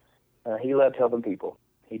he loved helping people.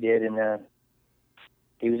 He did, and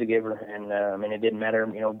he was a giver. And it didn't matter,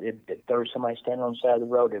 if there was somebody standing on the side of the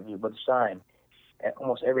road, it was with a sign.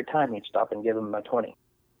 Almost every time he'd stop and give them a 20.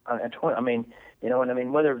 Whether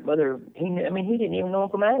he didn't even know him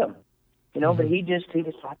from Adam. But he just, I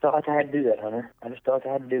thought I had to do that, Hunter. I just thought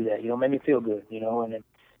I had to do that. Made me feel good, and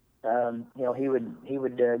he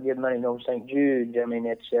would give money to St. Jude.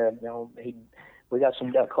 We got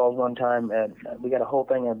some duck calls one time. We got a whole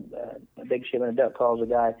thing of a big shipment of duck calls. A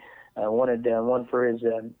guy wanted one for his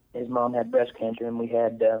mom had breast cancer, and we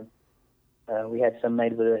had some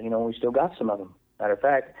made with it. We still got some of them, matter of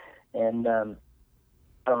fact. And I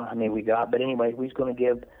don't know how many we got, but anyway, we was going to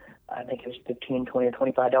give, I think it was $15, $20, or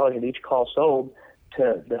 $25 of each call sold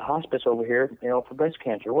to the hospice over here, for breast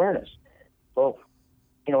cancer awareness. Well,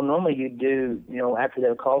 normally you do, after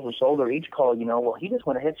the calls were sold or each call, well, he just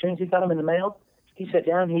went ahead as soon as he got them in the mail. He sat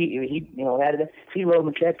down, he added it. He wrote them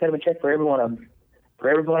a check, cut him a check for every one of them. For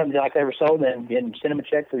every one of them like they were sold, and sent him a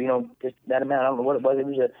check for, just that amount. I don't know what it was. It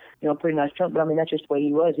was a, pretty nice chunk, but that's just the way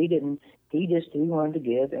he was. He wanted to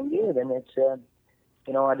give and give. And it's,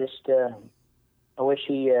 I wish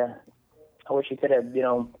he could have,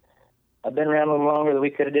 I've been around a little longer, that we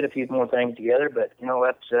could have did a few more things together, but,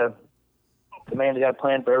 that's, the man's got a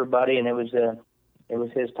plan for everybody, and it was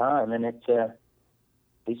his time, and he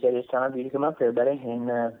said, it's time for you to come up there, buddy, and,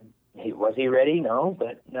 was he ready? No,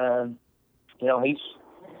 but,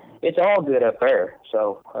 it's all good up there,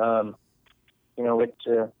 so, there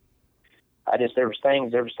was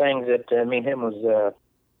things that me and him was,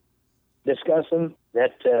 discussing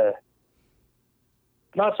that,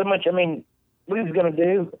 not so much, we was going to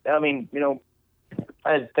do,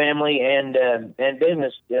 as family and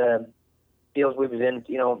business deals we was in,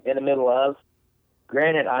 in the middle of.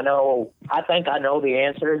 Granted, I think I know the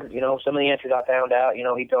answer. Some of the answers I found out,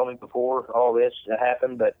 he told me before all this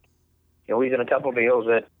happened, but, we was in a couple of deals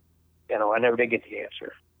that, I never did get the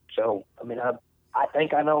answer. So, I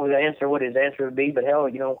think I know the answer, what his answer would be, but hell,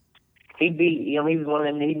 he'd be, he was one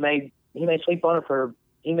of them, he may sleep on it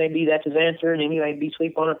he may be that's his answer, and then he may be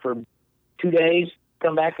sleep on it for 2 days,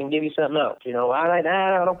 come back and give you something else. I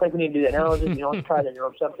don't think we need to do that. No, let's try that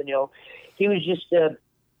or something. He was just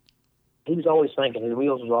he was always thinking. His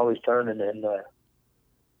wheels was always turning, and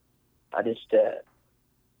I just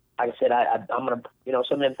like I said, I'm gonna some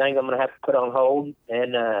of them things I'm gonna have to put on hold,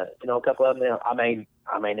 and a couple of them I may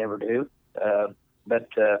never do, but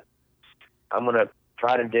I'm gonna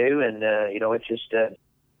try to do, and it's just.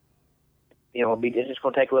 It's just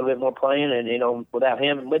going to take a little bit more playing, and without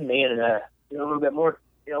him and with me, and a little bit more,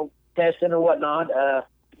 testing or whatnot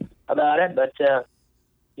about it. But it's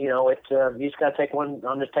you just got to take one.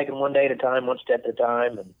 I'm just taking one day at a time, one step at a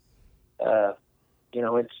time, and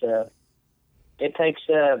it takes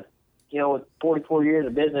 44 years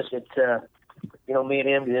of business. It's me and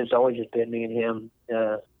him. It's always just been me and him.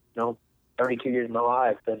 32 years of my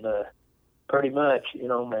life, and. Pretty much,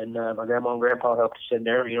 and my grandma and grandpa helped us in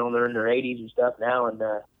there. They're in their 80s and stuff now, and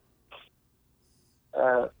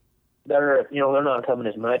they're not coming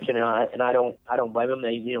as much, and I don't blame them.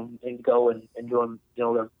 They go and do them,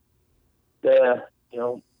 the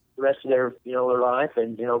rest of their their life,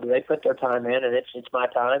 and they put their time in, and it's my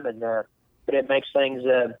time, and but it makes things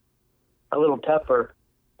a little tougher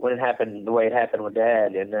when it happened the way it happened with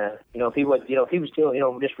Dad, and if he was still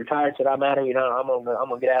just retired, said I'm out of I'm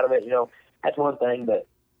gonna get out of it, That's one thing, but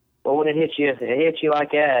when it hits you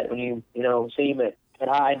like that, when you see him at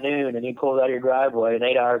high noon and he pulls out of your driveway, and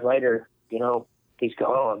 8 hours later, he's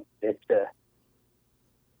gone. It's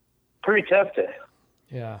pretty tough to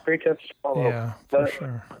swallow. Yeah, for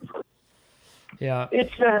sure. Yeah,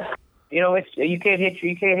 it's you can't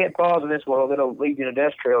hit pause in this world. It'll leave you in a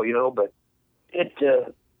dust trail, but it's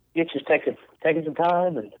just taking some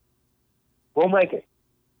time, and we'll make it.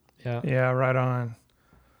 Yeah, right on.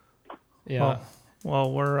 Yeah.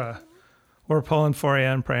 Well, we're pulling for you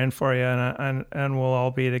and praying for you, and we'll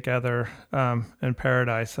all be together in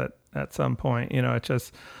paradise at some point. It's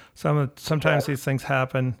just sometimes these things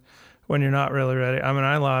happen when you're not really ready.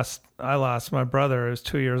 I lost my brother, who was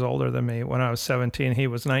 2 years older than me, when I was 17. He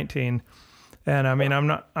was 19, and I'm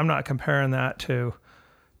not comparing that to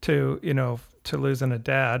losing a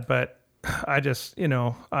dad, but I just, and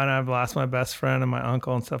I've lost my best friend and my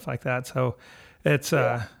uncle and stuff like that. So it's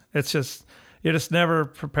just, you're just never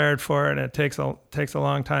prepared for it. And it takes a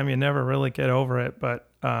long time. You never really get over it. But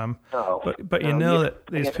that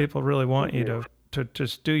these people really want you to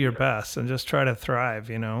just do your best and just try to thrive,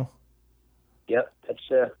 Yep.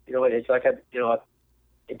 That's, it's like,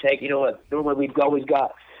 normally we've always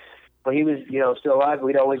got, when he was, still alive,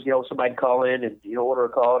 we'd always, somebody call in and, order a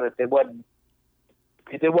call. And if it wasn't,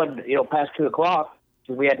 past 2:00,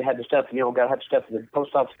 because we had to have the stuff, got to have stuff at the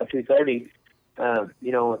post office by 2:30.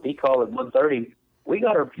 If he called at 1:30, we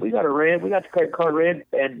got the credit card read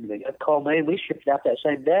and called in. We shipped it out that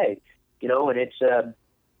same day, and it's a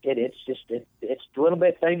little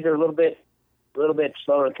bit, things are a little bit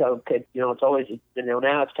slower to come. It's always,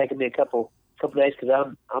 now it's taken me a couple days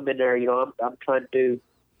because I'm in there, I'm trying to do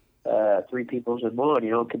 3 peoples in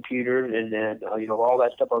one, computer and then, all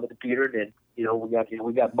that stuff on the computer. And then, we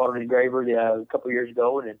got bought an engraver a couple of years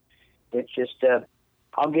ago, and it's just,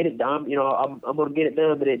 I'll get it done. I'm going to get it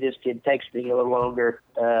done, but it takes me a little longer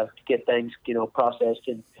to get things, processed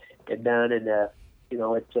and done. And,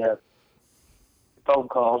 it's phone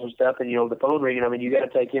calls and stuff, and, the phone ringing. I mean, you got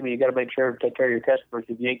to take him, and you got to make sure to take care of your customers.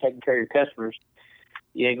 If you ain't taking care of your customers,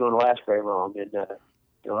 you ain't going to last very long. And,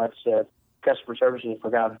 that's customer service is a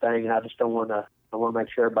forgotten thing, and I just don't want to. I want to make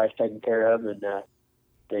sure everybody's taken care of, and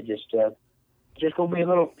they just going to be a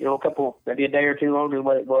little, maybe a day or two longer than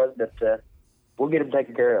what it was, but we'll get them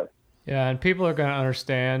taken care of. Yeah, and people are going to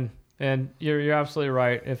understand, and you're absolutely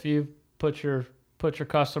right. If you put your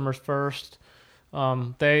customers first,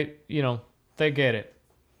 they get it.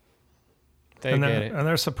 They get it, and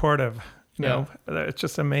they're supportive. It's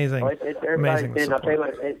just amazing. Well, everybody's been. I'll tell you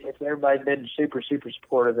what, everybody's been super, super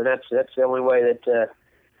supportive, and that's the only way that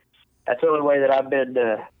I've been.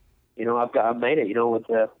 I've made it. With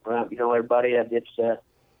everybody. It's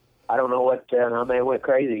I don't know what I may have went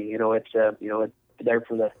crazy. It's there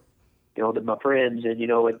for the my friends, and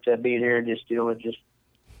it's being here and just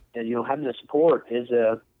having the support is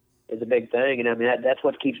a big thing, and I mean that's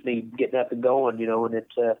what keeps me getting up and going. And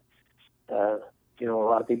it's a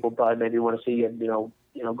lot of people probably maybe want to see you,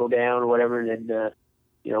 go down or whatever, and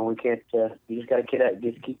we can't. You just got to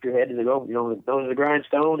keep your head to the go. Nose to the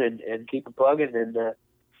grindstone, and keep it plugging, and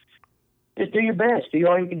just do your best. Do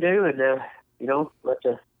all you can do, and let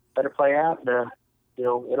the better play out. And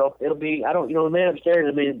it'll be. I don't. The man upstairs.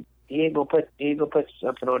 I mean, he ain't gonna put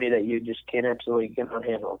something on you that you just cannot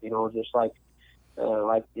handle. Just like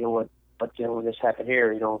when this happened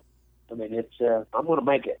here. I mean, it's. I'm gonna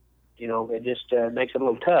make it. It just makes it a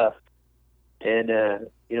little tough, and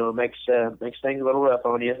it makes things a little rough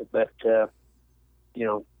on you. But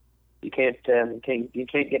you can't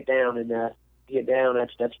get down, and get down.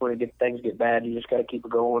 That's when things get bad. You just got to keep it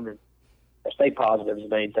going and stay positive is the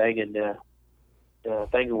main thing, and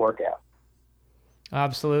things will work out.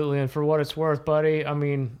 Absolutely, and for what it's worth, buddy, I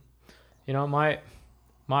mean, my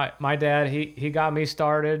dad, he got me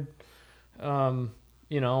started.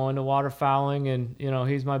 Into waterfowling, and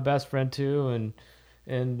he's my best friend too, and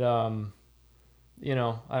I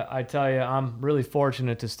tell you, I'm really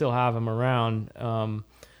fortunate to still have him around.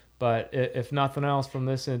 But if nothing else from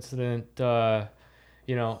this incident,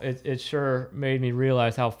 it sure made me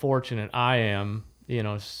realize how fortunate I am,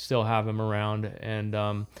 still have him around. And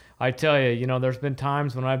I tell you, there's been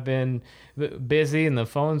times when I've been busy and the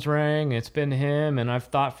phone's rang, it's been him, and I've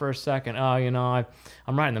thought for a second, I'm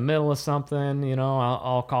right in the middle of something,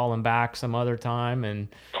 I'll call him back some other time. And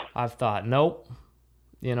I've thought, nope,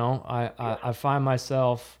 I find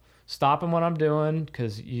myself stopping what I'm doing,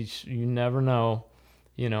 because you never know,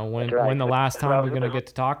 when the last time we're going to get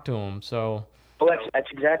to talk to him. So. Well, that's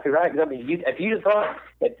exactly right. I mean, if you'd have thought,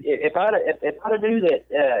 if I'd have knew that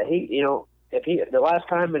the last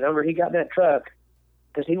time whenever he got in that truck,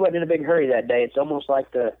 because he wasn't in a big hurry that day. It's almost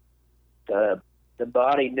like the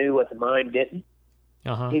body knew what the mind didn't.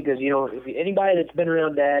 Because if anybody that's been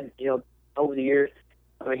around Dad, over the years,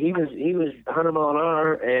 I mean, he was 100 mile an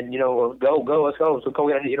hour, and go, let's go. So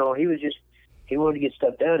he was just, he wanted to get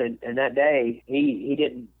stuff done, and that day he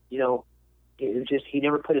didn't, it was just, he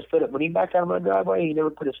never put his foot up. When he backed out of my driveway, he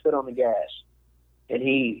never put his foot on the gas. And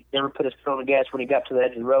he never put his foot on the gas when he got to the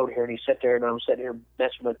edge of the road here, and he sat there, and I was sitting here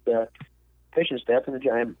messing with fishing stuff in the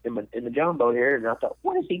John boat here, and I thought,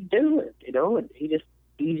 what is he doing? And he just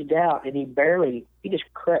eased out, and he just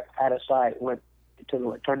crept out of sight,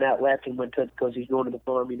 turned out left and went to, because he's going to the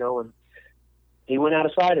farm, and he went out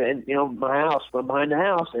of sight, and my house went behind the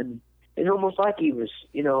house, and it's almost like he was,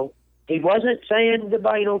 he wasn't saying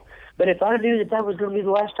goodbye, but if I knew that was going to be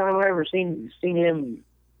the last time I ever seen him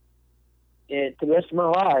to the rest of my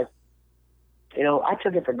life, I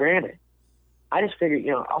took it for granted. I just figured,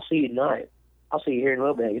 I'll see you tonight. I'll see you here in a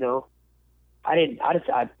little bit, I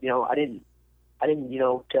didn't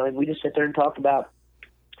tell him. We just sat there and talked about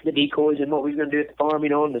the decoys and what we was going to do at the farm,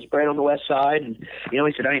 and the spread on the west side. And,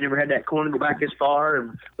 he said, I ain't never had that corn go back this far.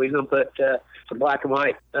 And we was going to put some black and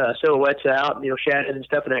white silhouettes out, shadows and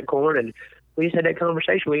stuff in that corn. And we just had that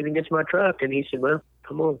conversation. We even get to my truck. And he said, well,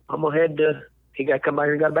 I'm going to head to, he got to come by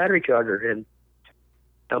here and got a battery charger. And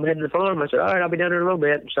I'm heading to the farm. I said, all right, I'll be down there in a little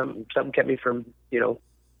bit. And something kept me from,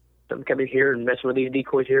 something kept me here and messing with these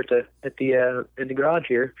decoys here at the in the garage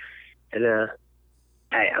here. And,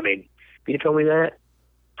 hey, I mean, if you told me that,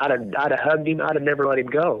 I'd have hugged him. I'd have never let him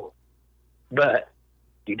go. But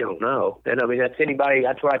you don't know. And I mean, that's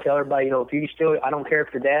what I tell everybody, if you still, I don't care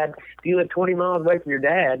if your dad, if you live 20 miles away from your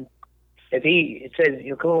dad, if he says,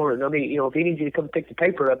 come on, I mean, if he needs you to come pick the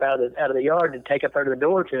paper up out of the yard and take up under the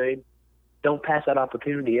door to him, don't pass that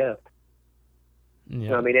opportunity up.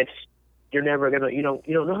 Yeah. I mean, you're never going to, you don't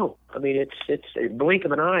know. I mean, it's a blink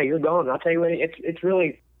of an eye, you're gone. I'll tell you what, it's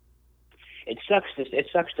really, it sucks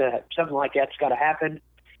to something like that's got to happen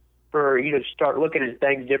for you to start looking at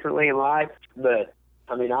things differently in life. But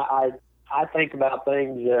I mean, I think about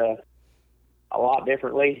things a lot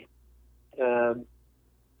differently than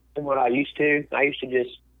what I used to. I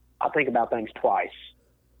think about things twice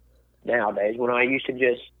nowadays. When I used to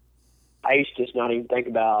just not even think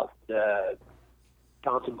about the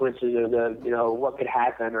consequences of what could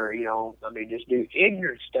happen, or I mean, just do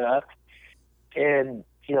ignorant stuff. And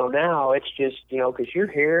now it's just because you're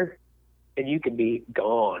here and you can be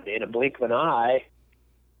gone in a blink of an eye,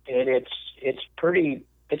 and it's really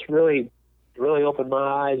opened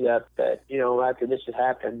my eyes up that after this has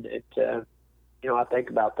happened, I think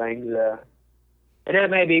about things, and that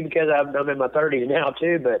may be because I'm in my 30s now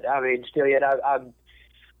too. But I mean, still yet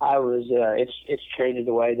it's changed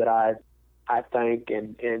the way that I think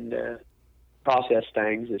and process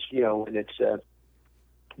things. And it's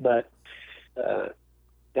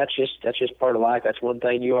that's just part of life. That's one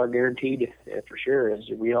thing you are guaranteed for sure, is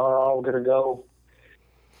we are all going to go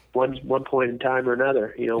one point in time or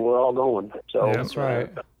another. We're all going. So yeah, that's right.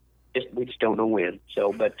 We just don't know when.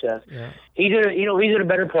 So, but yeah. He's in a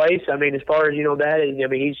better place. I mean, as far as that, I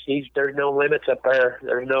mean, he's there's no limits up there.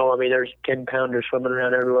 There's 10-pounders swimming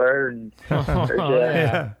around everywhere, and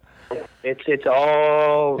it's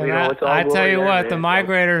all it's all. I tell you what, the man.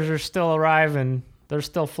 migrators are still arriving. They're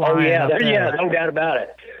still flying. Oh yeah, up there. no doubt about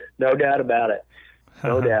it.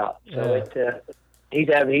 No doubt. So yeah. He's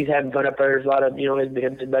having fun up there. There's a lot of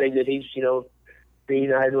his buddies that he's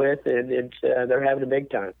reunited with, and they're having a big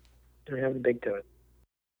time.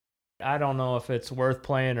 I don't know if it's worth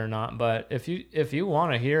playing or not, but if you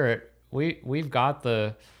want to hear it, we've got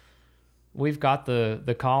the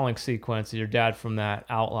calling sequence of your dad from that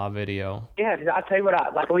outlaw video. Yeah, I tell you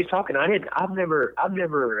what, like when he's talking, I've never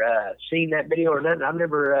seen that video or nothing.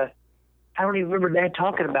 I don't even remember Dad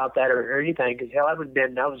talking about that or anything, because hell, I would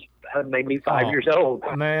have made me 5 years old.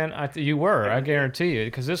 Man, you were, I guarantee you,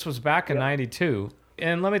 because this was back in '92.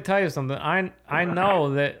 And let me tell you something. I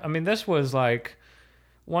know that. I mean, this was like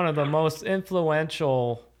one of the most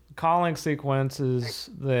influential calling sequences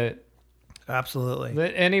that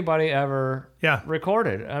anybody ever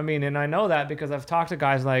recorded. I mean, and I know that because I've talked to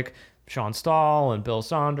guys like Sean Stahl and Bill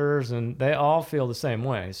Saunders, and they all feel the same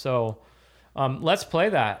way. So let's play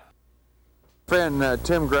that. Friend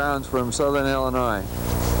Tim Grounds from Southern Illinois.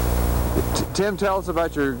 Tim, tell us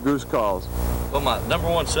about your goose calls. Well, my number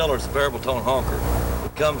one seller is the variable tone honker.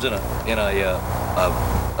 It comes in a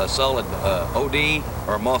solid OD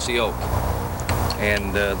or a mossy oak.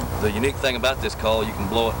 And the unique thing about this call, you can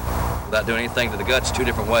blow it without doing anything to the guts 2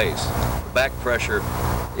 different ways. The back pressure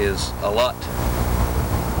is a lot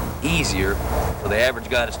easier for the average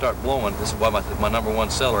guy to start blowing. This is why my number one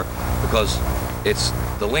seller, because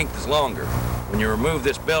the length is longer. When you remove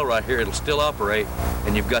this bell right here, it'll still operate,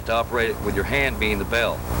 and you've got to operate it with your hand being the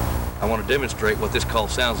bell. I want to demonstrate what this call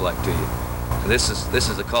sounds like to you. And this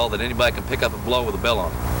is a call that anybody can pick up and blow with a bell on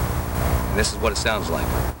it. And this is what it sounds like.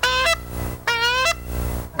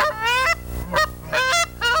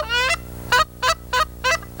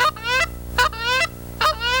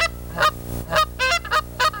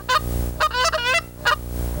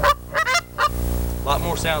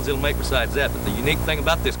 Sounds it'll make besides that, but the unique thing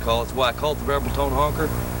about this call, it's why I call it the variable tone honker.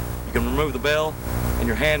 You can remove the bell and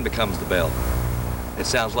your hand becomes the bell. It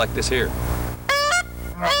sounds like this here.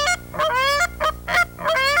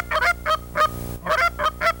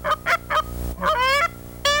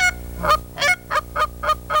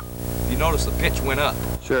 You notice the pitch went up.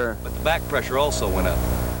 Sure. But the back pressure also went up.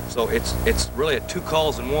 So it's really 2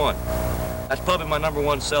 calls in one. That's probably my number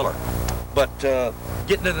one seller. But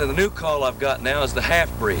getting into the new call I've got now is the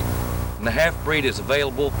half-breed. And the half-breed is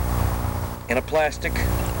available in a plastic,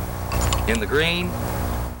 in the green,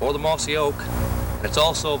 or the mossy oak. And it's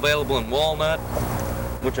also available in walnut,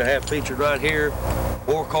 which I have featured right here,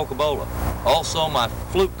 or Cocobolo. Also, my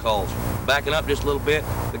flute calls, backing up just a little bit,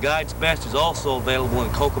 the Guide's Best is also available in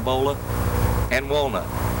Cocobolo and walnut.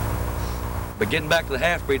 But getting back to the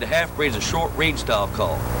half-breed is a short reed style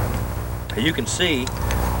call. You can see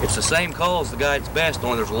it's the same call as the Guide's Best,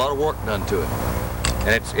 only there's a lot of work done to it. And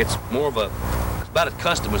it's more of a, it's about as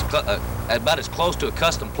custom as, about as close to a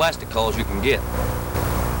custom plastic call as you can get.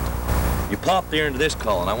 You pop the ear into this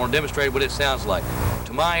call, and I want to demonstrate what it sounds like.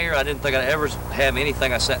 To my ear, I didn't think I'd ever have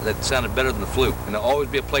anything that sounded better than the flute, and there'll always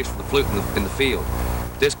be a place for the flute in the field.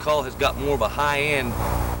 This call has got more of a high end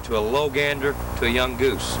to a low gander to a young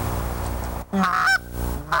goose. Oh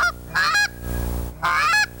my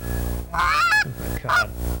God.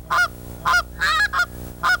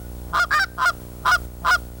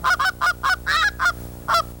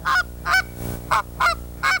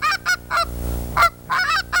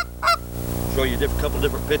 Show you a couple of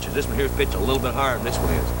different pitches. This one here is pitched a little bit higher than this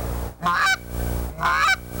one is.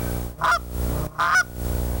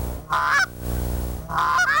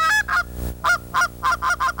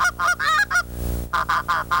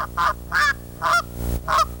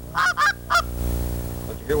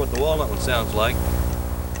 Let you hear what the walnut one sounds like.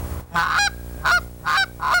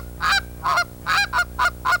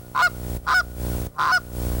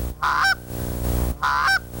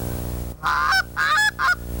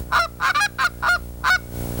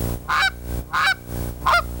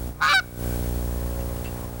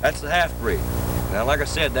 That's the half-breed. Now, like I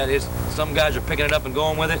said, that is, some guys are picking it up and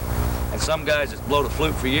going with it, and some guys that's blowed a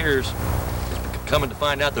flute for years is coming to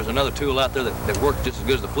find out there's another tool out there that works just as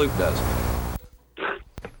good as the flute does.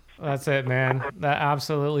 That's it, man. That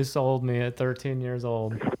absolutely sold me at 13 years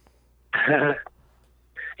old. Yeah,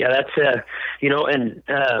 that's and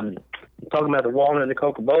talking about the walnut and the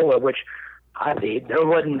Cocobolo, which there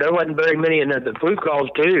wasn't very many in the flute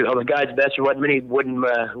calls too. On the Guide's Best, there wasn't many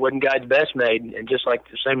wasn't Guide's Best made, and just like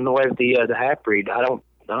the same way with the half-breed. I don't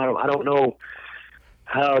know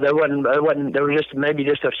how there was just maybe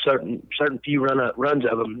just a certain few runs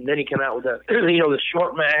of them. And then he came out with the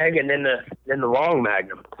short mag and then the long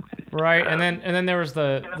magnum. Right, and then there was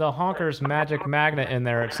the Honker's Magic Magnet in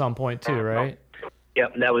there at some point too, right?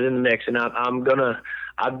 Yep, that was in the mix, and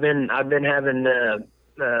I've been having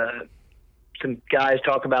some guys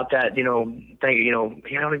talk about that, you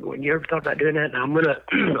ever thought about doing that? And I'm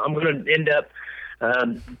gonna end up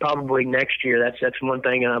probably next year. That's one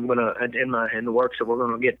thing, and I'm gonna in the works that we're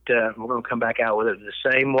gonna come back out with it the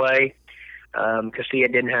same way, because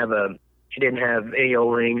it didn't have any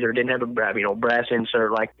O-rings, or didn't have a brass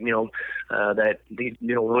insert like that these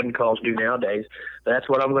wooden calls do nowadays. But that's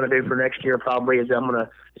what I'm going to do for next year. Probably is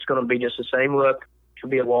it's going to be just the same look. It'll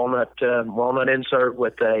be a walnut insert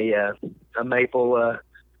with a maple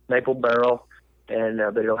barrel, and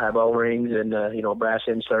but it'll have O-rings and brass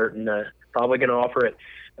insert, and probably going to offer it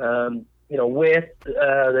with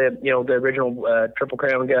the original Triple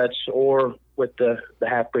Crown guts, or with the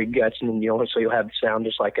half-breed guts, and so you'll have the sound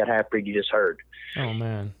just like that half-breed you just heard. Oh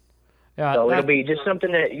man, yeah. So it'll be just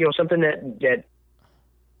something that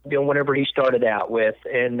whenever he started out with,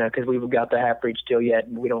 and because we've got the half-breed still yet,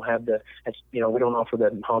 and we don't have we don't offer the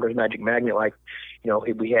Honker's Magic Magnet like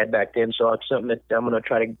we had back then. So it's something that I'm going to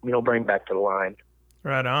try to bring back to the line.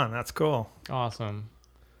 Right on. That's cool. Awesome.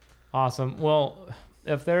 Well,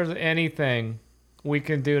 if there's anything we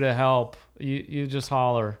can do to help, you just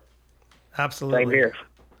holler. Absolutely.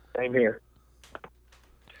 Same here.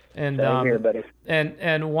 And Same here, buddy.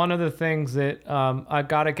 And one of the things that I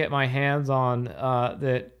got to get my hands on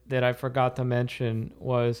that I forgot to mention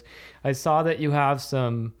was I saw that you have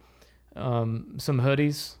some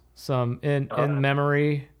hoodies, some in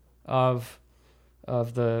memory of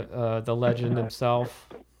the legend himself.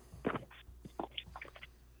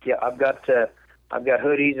 Yeah, I've got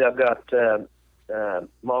hoodies. I've got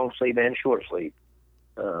long sleeve and short sleeve.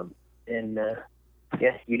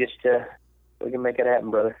 You just we can make it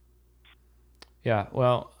happen, brother. Yeah,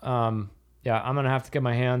 well, I'm gonna have to get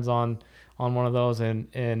my hands on one of those, and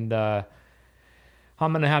I'm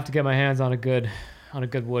gonna have to get my hands on a good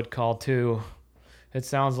wood call too. It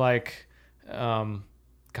sounds like,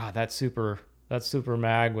 that super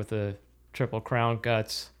mag with the Triple Crown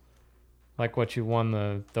guts, like what you won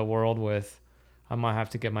the world with. I might have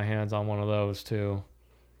to get my hands on one of those too.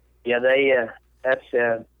 Yeah, that's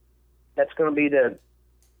going to be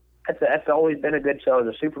that's always been a good seller.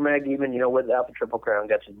 The Super Mag, even without the Triple Crown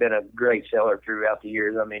guts, has been a great seller throughout the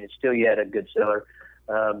years. I mean, it's still yet a good seller.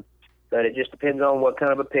 but it just depends on what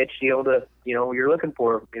kind of a pitch you're looking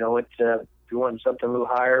for. It's if you want something a little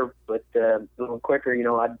higher but a little quicker,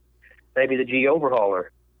 I'd maybe the G Overhauler.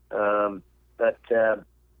 But if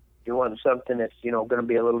you want something that's going to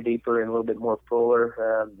be a little deeper and a little bit more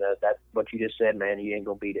fuller, that's what you just said, man. You ain't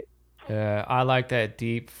gonna beat it. Yeah, I like that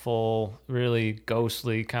deep, full, really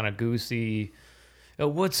ghostly, kind of goosey.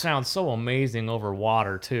 It would sound so amazing over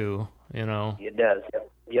water too. It does.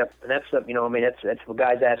 Yep. And that's that's what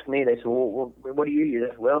guys ask me. They say, well, what do you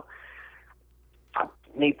use? Well,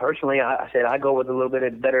 me personally, I said I go with a little bit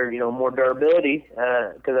of better, more durability,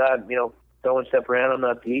 because I, throwing stuff around, I'm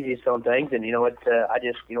not the easiest on things, and I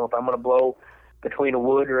just, if I'm going to blow between a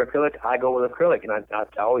wood or acrylic, I go with acrylic, and I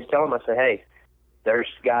always tell them, I say, hey, there's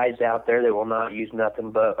guys out there that will not use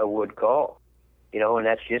nothing but a wood call, and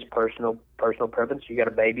that's just personal preference. You got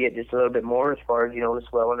to baby it just a little bit more as far as the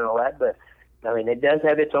swelling and all that, but I mean, it does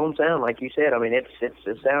have its own sound, like you said. I mean, it's a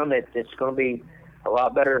sound that it's going to be a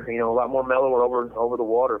lot better, a lot more mellow over the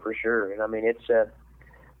water for sure. And I mean, it's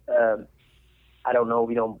I don't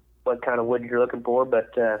know, what kind of wood you're looking for,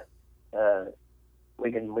 but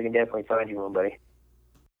we can definitely find you one, buddy.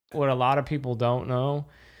 What a lot of people don't know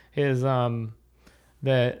is that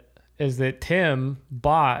Tim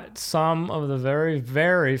bought some of the very,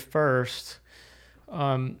 very first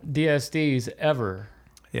DSDs ever.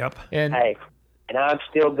 Yep. And I've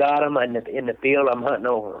still got them in the field. I'm hunting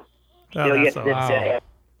over them. Still yet to this day.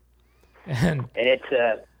 And it's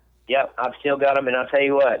I've still got them, and I'll tell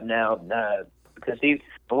you what now, because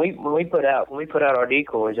when we put out our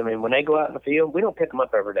decoys, I mean, when they go out in the field, we don't pick them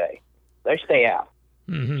up every day. They stay out.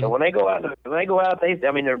 Mm-hmm. So when they go out, they've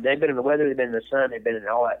been in the weather, they've been in the sun, they've been in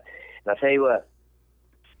all that. And I'll tell you what,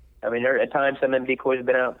 I mean, at times some of them decoys have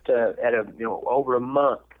been out at over a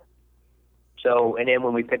month. So, and then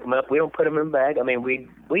when we pick them up, we don't put them in a bag. I mean, we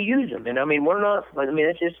use them, and I mean, we're not. I mean,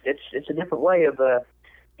 it's a different way of a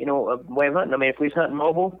way of hunting. I mean, if we was hunting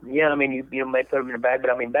mobile, yeah, I mean, you may put them in a bag,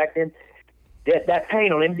 but I mean, back then, that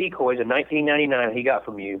paint on them decoys in 1999 he got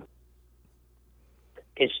from you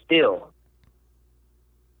is still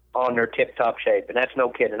on their tip-top shape, and that's no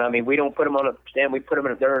kidding. I mean, we don't put them on a stand. We put them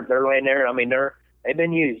in. They're laying there. I mean, they've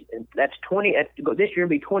been used, and that's 20. This year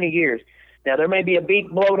will be 20 years. Now, there may be a beak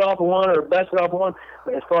blowed off of one or busted off of one,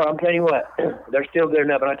 but I'm telling you what, they're still good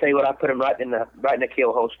enough. And I tell you what, I put them right in the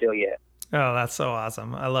kill hole still yet. Oh, that's so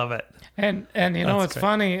awesome. I love it. And what's great.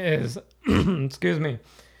 Funny is, excuse me,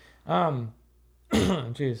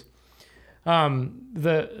 geez,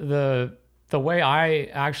 the way I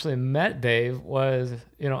actually met Dave was,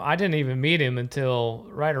 I didn't even meet him until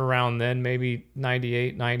right around then, maybe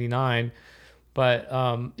 98, 99. But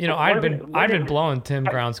I'd been blowing Tim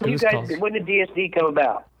Brown's goose calls. When did DSD come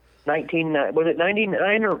about? Was it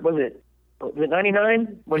 99 or was it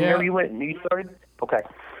 99? Whenever you went and you started? Okay.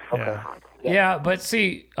 Yeah, but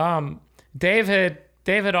see, Dave had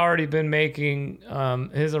already been making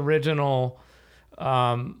his original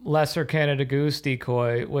Lesser Canada Goose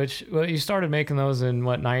decoy, which you started making those in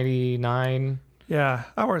 99? Yeah,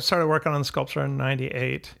 I started working on the sculpture in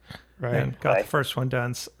 98. Right. And got the first one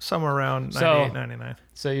done somewhere around 98, 99.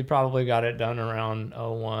 So you probably got it done around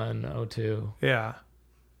 01, 02. Yeah.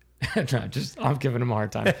 No, I'm giving him a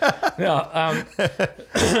hard time. No.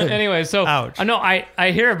 Anyway, so ouch. I know I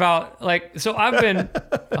hear about so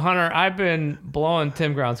I've been blowing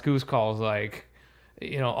Tim Brown's goose calls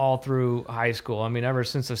all through high school. I mean, ever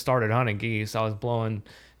since I started hunting geese, I was blowing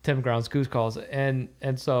Tim Brown's goose calls, and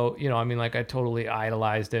so I totally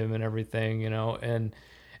idolized him and everything, and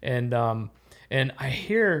I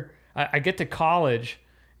get to college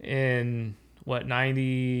in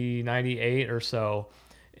 98 or so,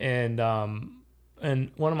 and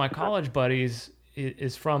one of my college buddies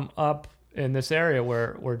is from up in this area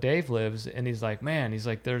where Dave lives, and he's like,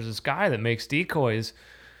 there's this guy that makes decoys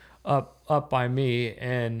up by me,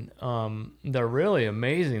 and they're really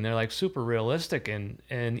amazing. They're super realistic, and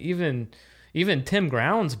even Tim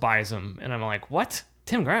Grounds buys them, and I'm like, what?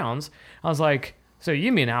 Tim Grounds? I was like, so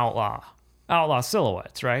you mean outlaw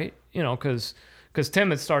silhouettes, right? Because Tim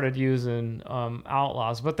had started using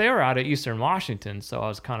outlaws, but they were out of Eastern Washington, so I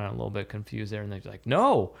was kind of a little bit confused there. And they're like,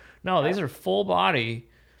 no, these are full body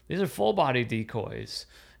decoys.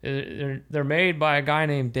 They're made by a guy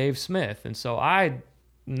named Dave Smith, and so I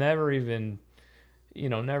never even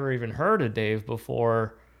heard of Dave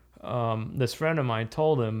before this friend of mine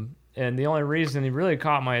told him, and the only reason he really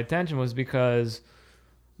caught my attention was because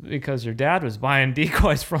your dad was buying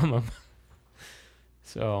decoys from him.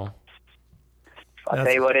 So I'll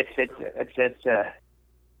tell you what, I'll tell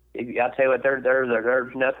you what,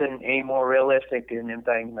 there's nothing any more realistic than them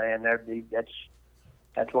things, man.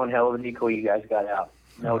 That's one hell of a decoy you guys got out.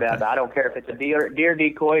 No doubt. I don't care if it's a deer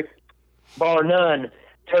decoy, bar none.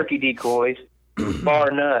 Turkey decoys,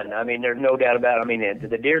 bar none. I mean, there's no doubt about it. I mean,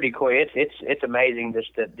 the deer decoy, it's amazing.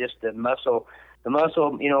 Just the muscle.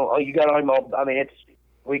 You know, you got all. I mean,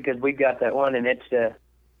 because we've got that one, and it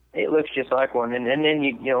looks just like one. And then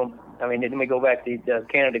you know, I mean, then we go back to the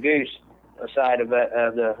Canada Goose side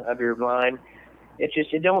of your line. It's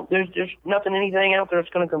just there's nothing, anything out there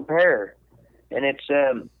that's going to compare. And it's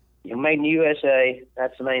made in the USA.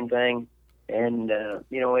 That's the main thing. And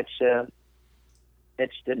you know, it's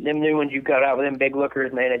them new ones you got out with them big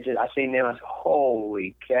lookers, man. I seen them. I said,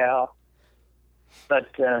 holy cow! But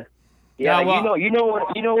yeah, well, you know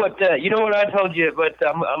what I told you. But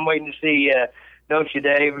I'm waiting to see. Don't you,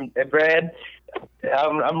 Dave and Brad?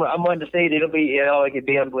 I'm waiting to see it. It'll be it could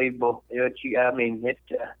be unbelievable. I mean,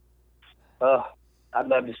 I'd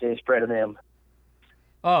love to see a spread of them.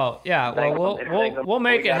 Oh yeah, well we'll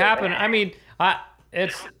make it happen. I mean,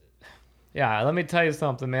 yeah, let me tell you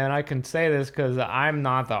something, man. I can say this because I'm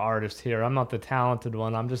not the artist here. I'm not the talented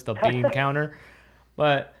one. I'm just a bean counter.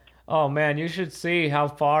 But oh man, you should see how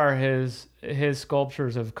far his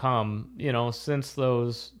sculptures have come. You know, since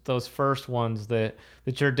those first ones that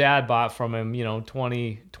your dad bought from him. You know,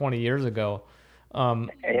 20 years ago.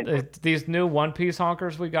 These new one-piece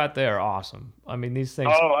honkers we got there, awesome. I mean, these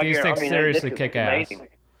things seriously kick ass.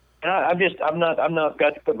 And I've not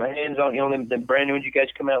got to put my hands on the brand new ones you guys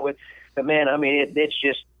come out with. But man, I mean, it's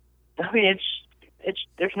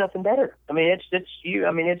there's nothing better. I mean, it's you.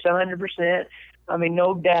 I mean, it's 100%. I mean,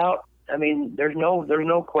 no doubt. I mean, there's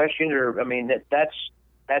no question. Or I mean, that's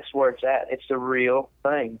where it's at. It's the real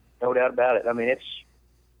thing, no doubt about it. I mean, that's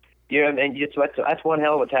one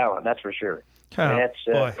hell of a talent, that's for sure. Oh, and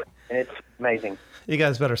boy. And it's amazing. You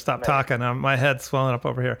guys better stop talking. My head's swelling up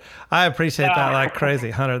over here. I appreciate that like crazy,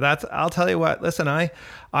 Hunter. I'll tell you what. Listen, I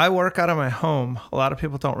work out of my home. A lot of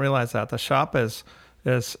people don't realize that the shop is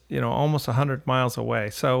almost 100 miles away.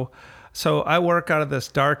 So I work out of this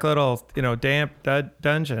dark little damp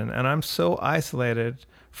dungeon, and I'm so isolated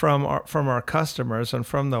from our customers and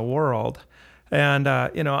from the world. And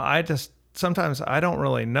I just sometimes I don't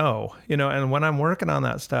really know. And when I'm working on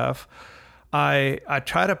that stuff, I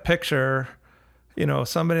try to picture,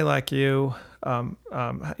 somebody like you, having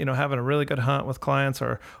a really good hunt with clients,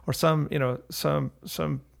 or some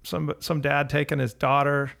dad taking his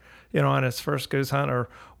daughter, on his first goose hunt, or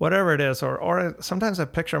whatever it is, or sometimes I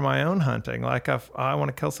picture my own hunting, like if I want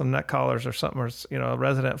to kill some neck collars or something, or a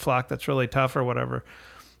resident flock that's really tough or whatever.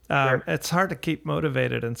 Sure. It's hard to keep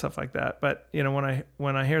motivated and stuff like that, but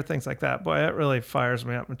when I hear things like that, boy, it really fires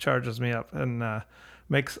me up and charges me up, and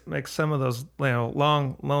makes some of those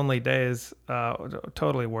long lonely days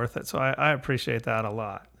totally worth it. So I appreciate that a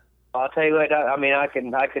lot. I'll tell you what. I mean, I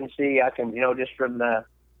can see just from the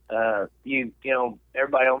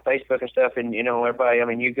everybody on Facebook and stuff, and everybody. I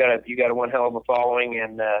mean, you got a one hell of a following,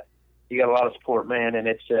 and you got a lot of support, man. And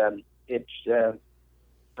it's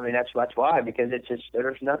I mean, that's why, because it's just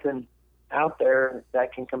there's nothing out there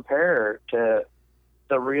that can compare to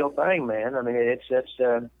the real thing, man. I mean,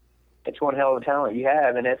 it's one hell of a talent you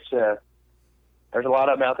have, and there's a lot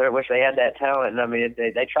of them out there that wish they had that talent. And I mean,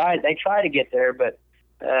 they try to get there, but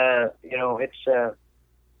it's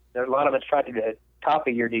there's a lot of us try to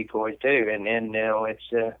copy your decoys too, and it's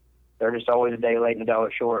they're just always a day late and a dollar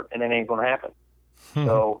short, and it ain't gonna happen.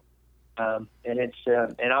 So, and it's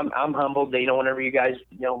and I'm humbled that whenever you guys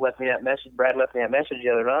left me that message, Brad left me that message the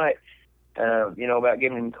other night, about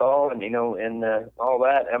giving him a call, and and all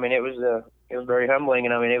that. I mean, it was very humbling,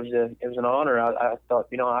 and I mean, it was an honor. I thought,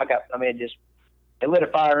 it lit a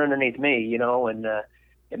fire underneath me, and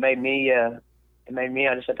it made me. I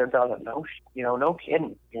just sat there and thought, no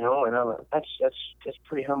kidding, and that's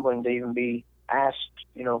pretty humbling to even be asked,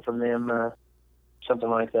 from them something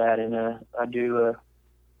like that. And I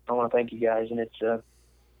want to thank you guys, and it's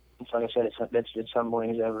like I said, it's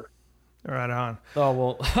humbling as ever. Right on. Oh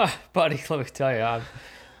well, buddy, let me tell you,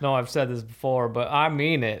 I've said this before, but I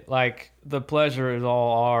mean it. Like, the pleasure is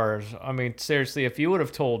all ours. I mean, seriously, if you would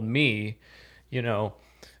have told me,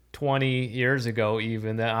 20 years ago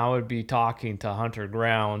even, that I would be talking to Hunter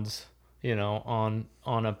Grounds, on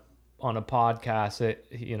a podcast, I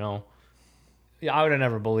would have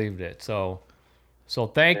never believed it. So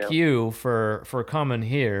thank you for coming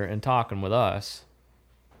here and talking with us.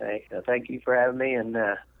 Thank you for having me, and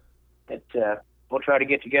we'll try to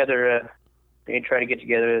get together.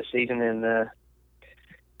 This season, and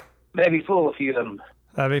maybe fool a few of them.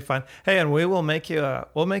 That'd be fun. Hey, and we'll make you a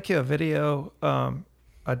video,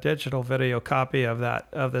 a digital video copy of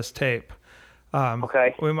this tape.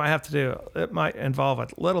 Okay. We might have to it might involve a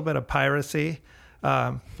little bit of piracy,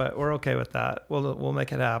 But we're okay with that. We'll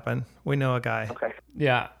make it happen. We know a guy. Okay.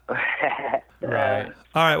 Yeah. Right.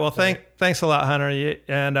 All right. Well, thanks a lot, Hunter.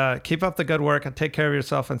 And keep up the good work and take care of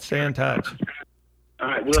yourself and stay in touch. All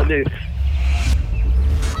right, will do.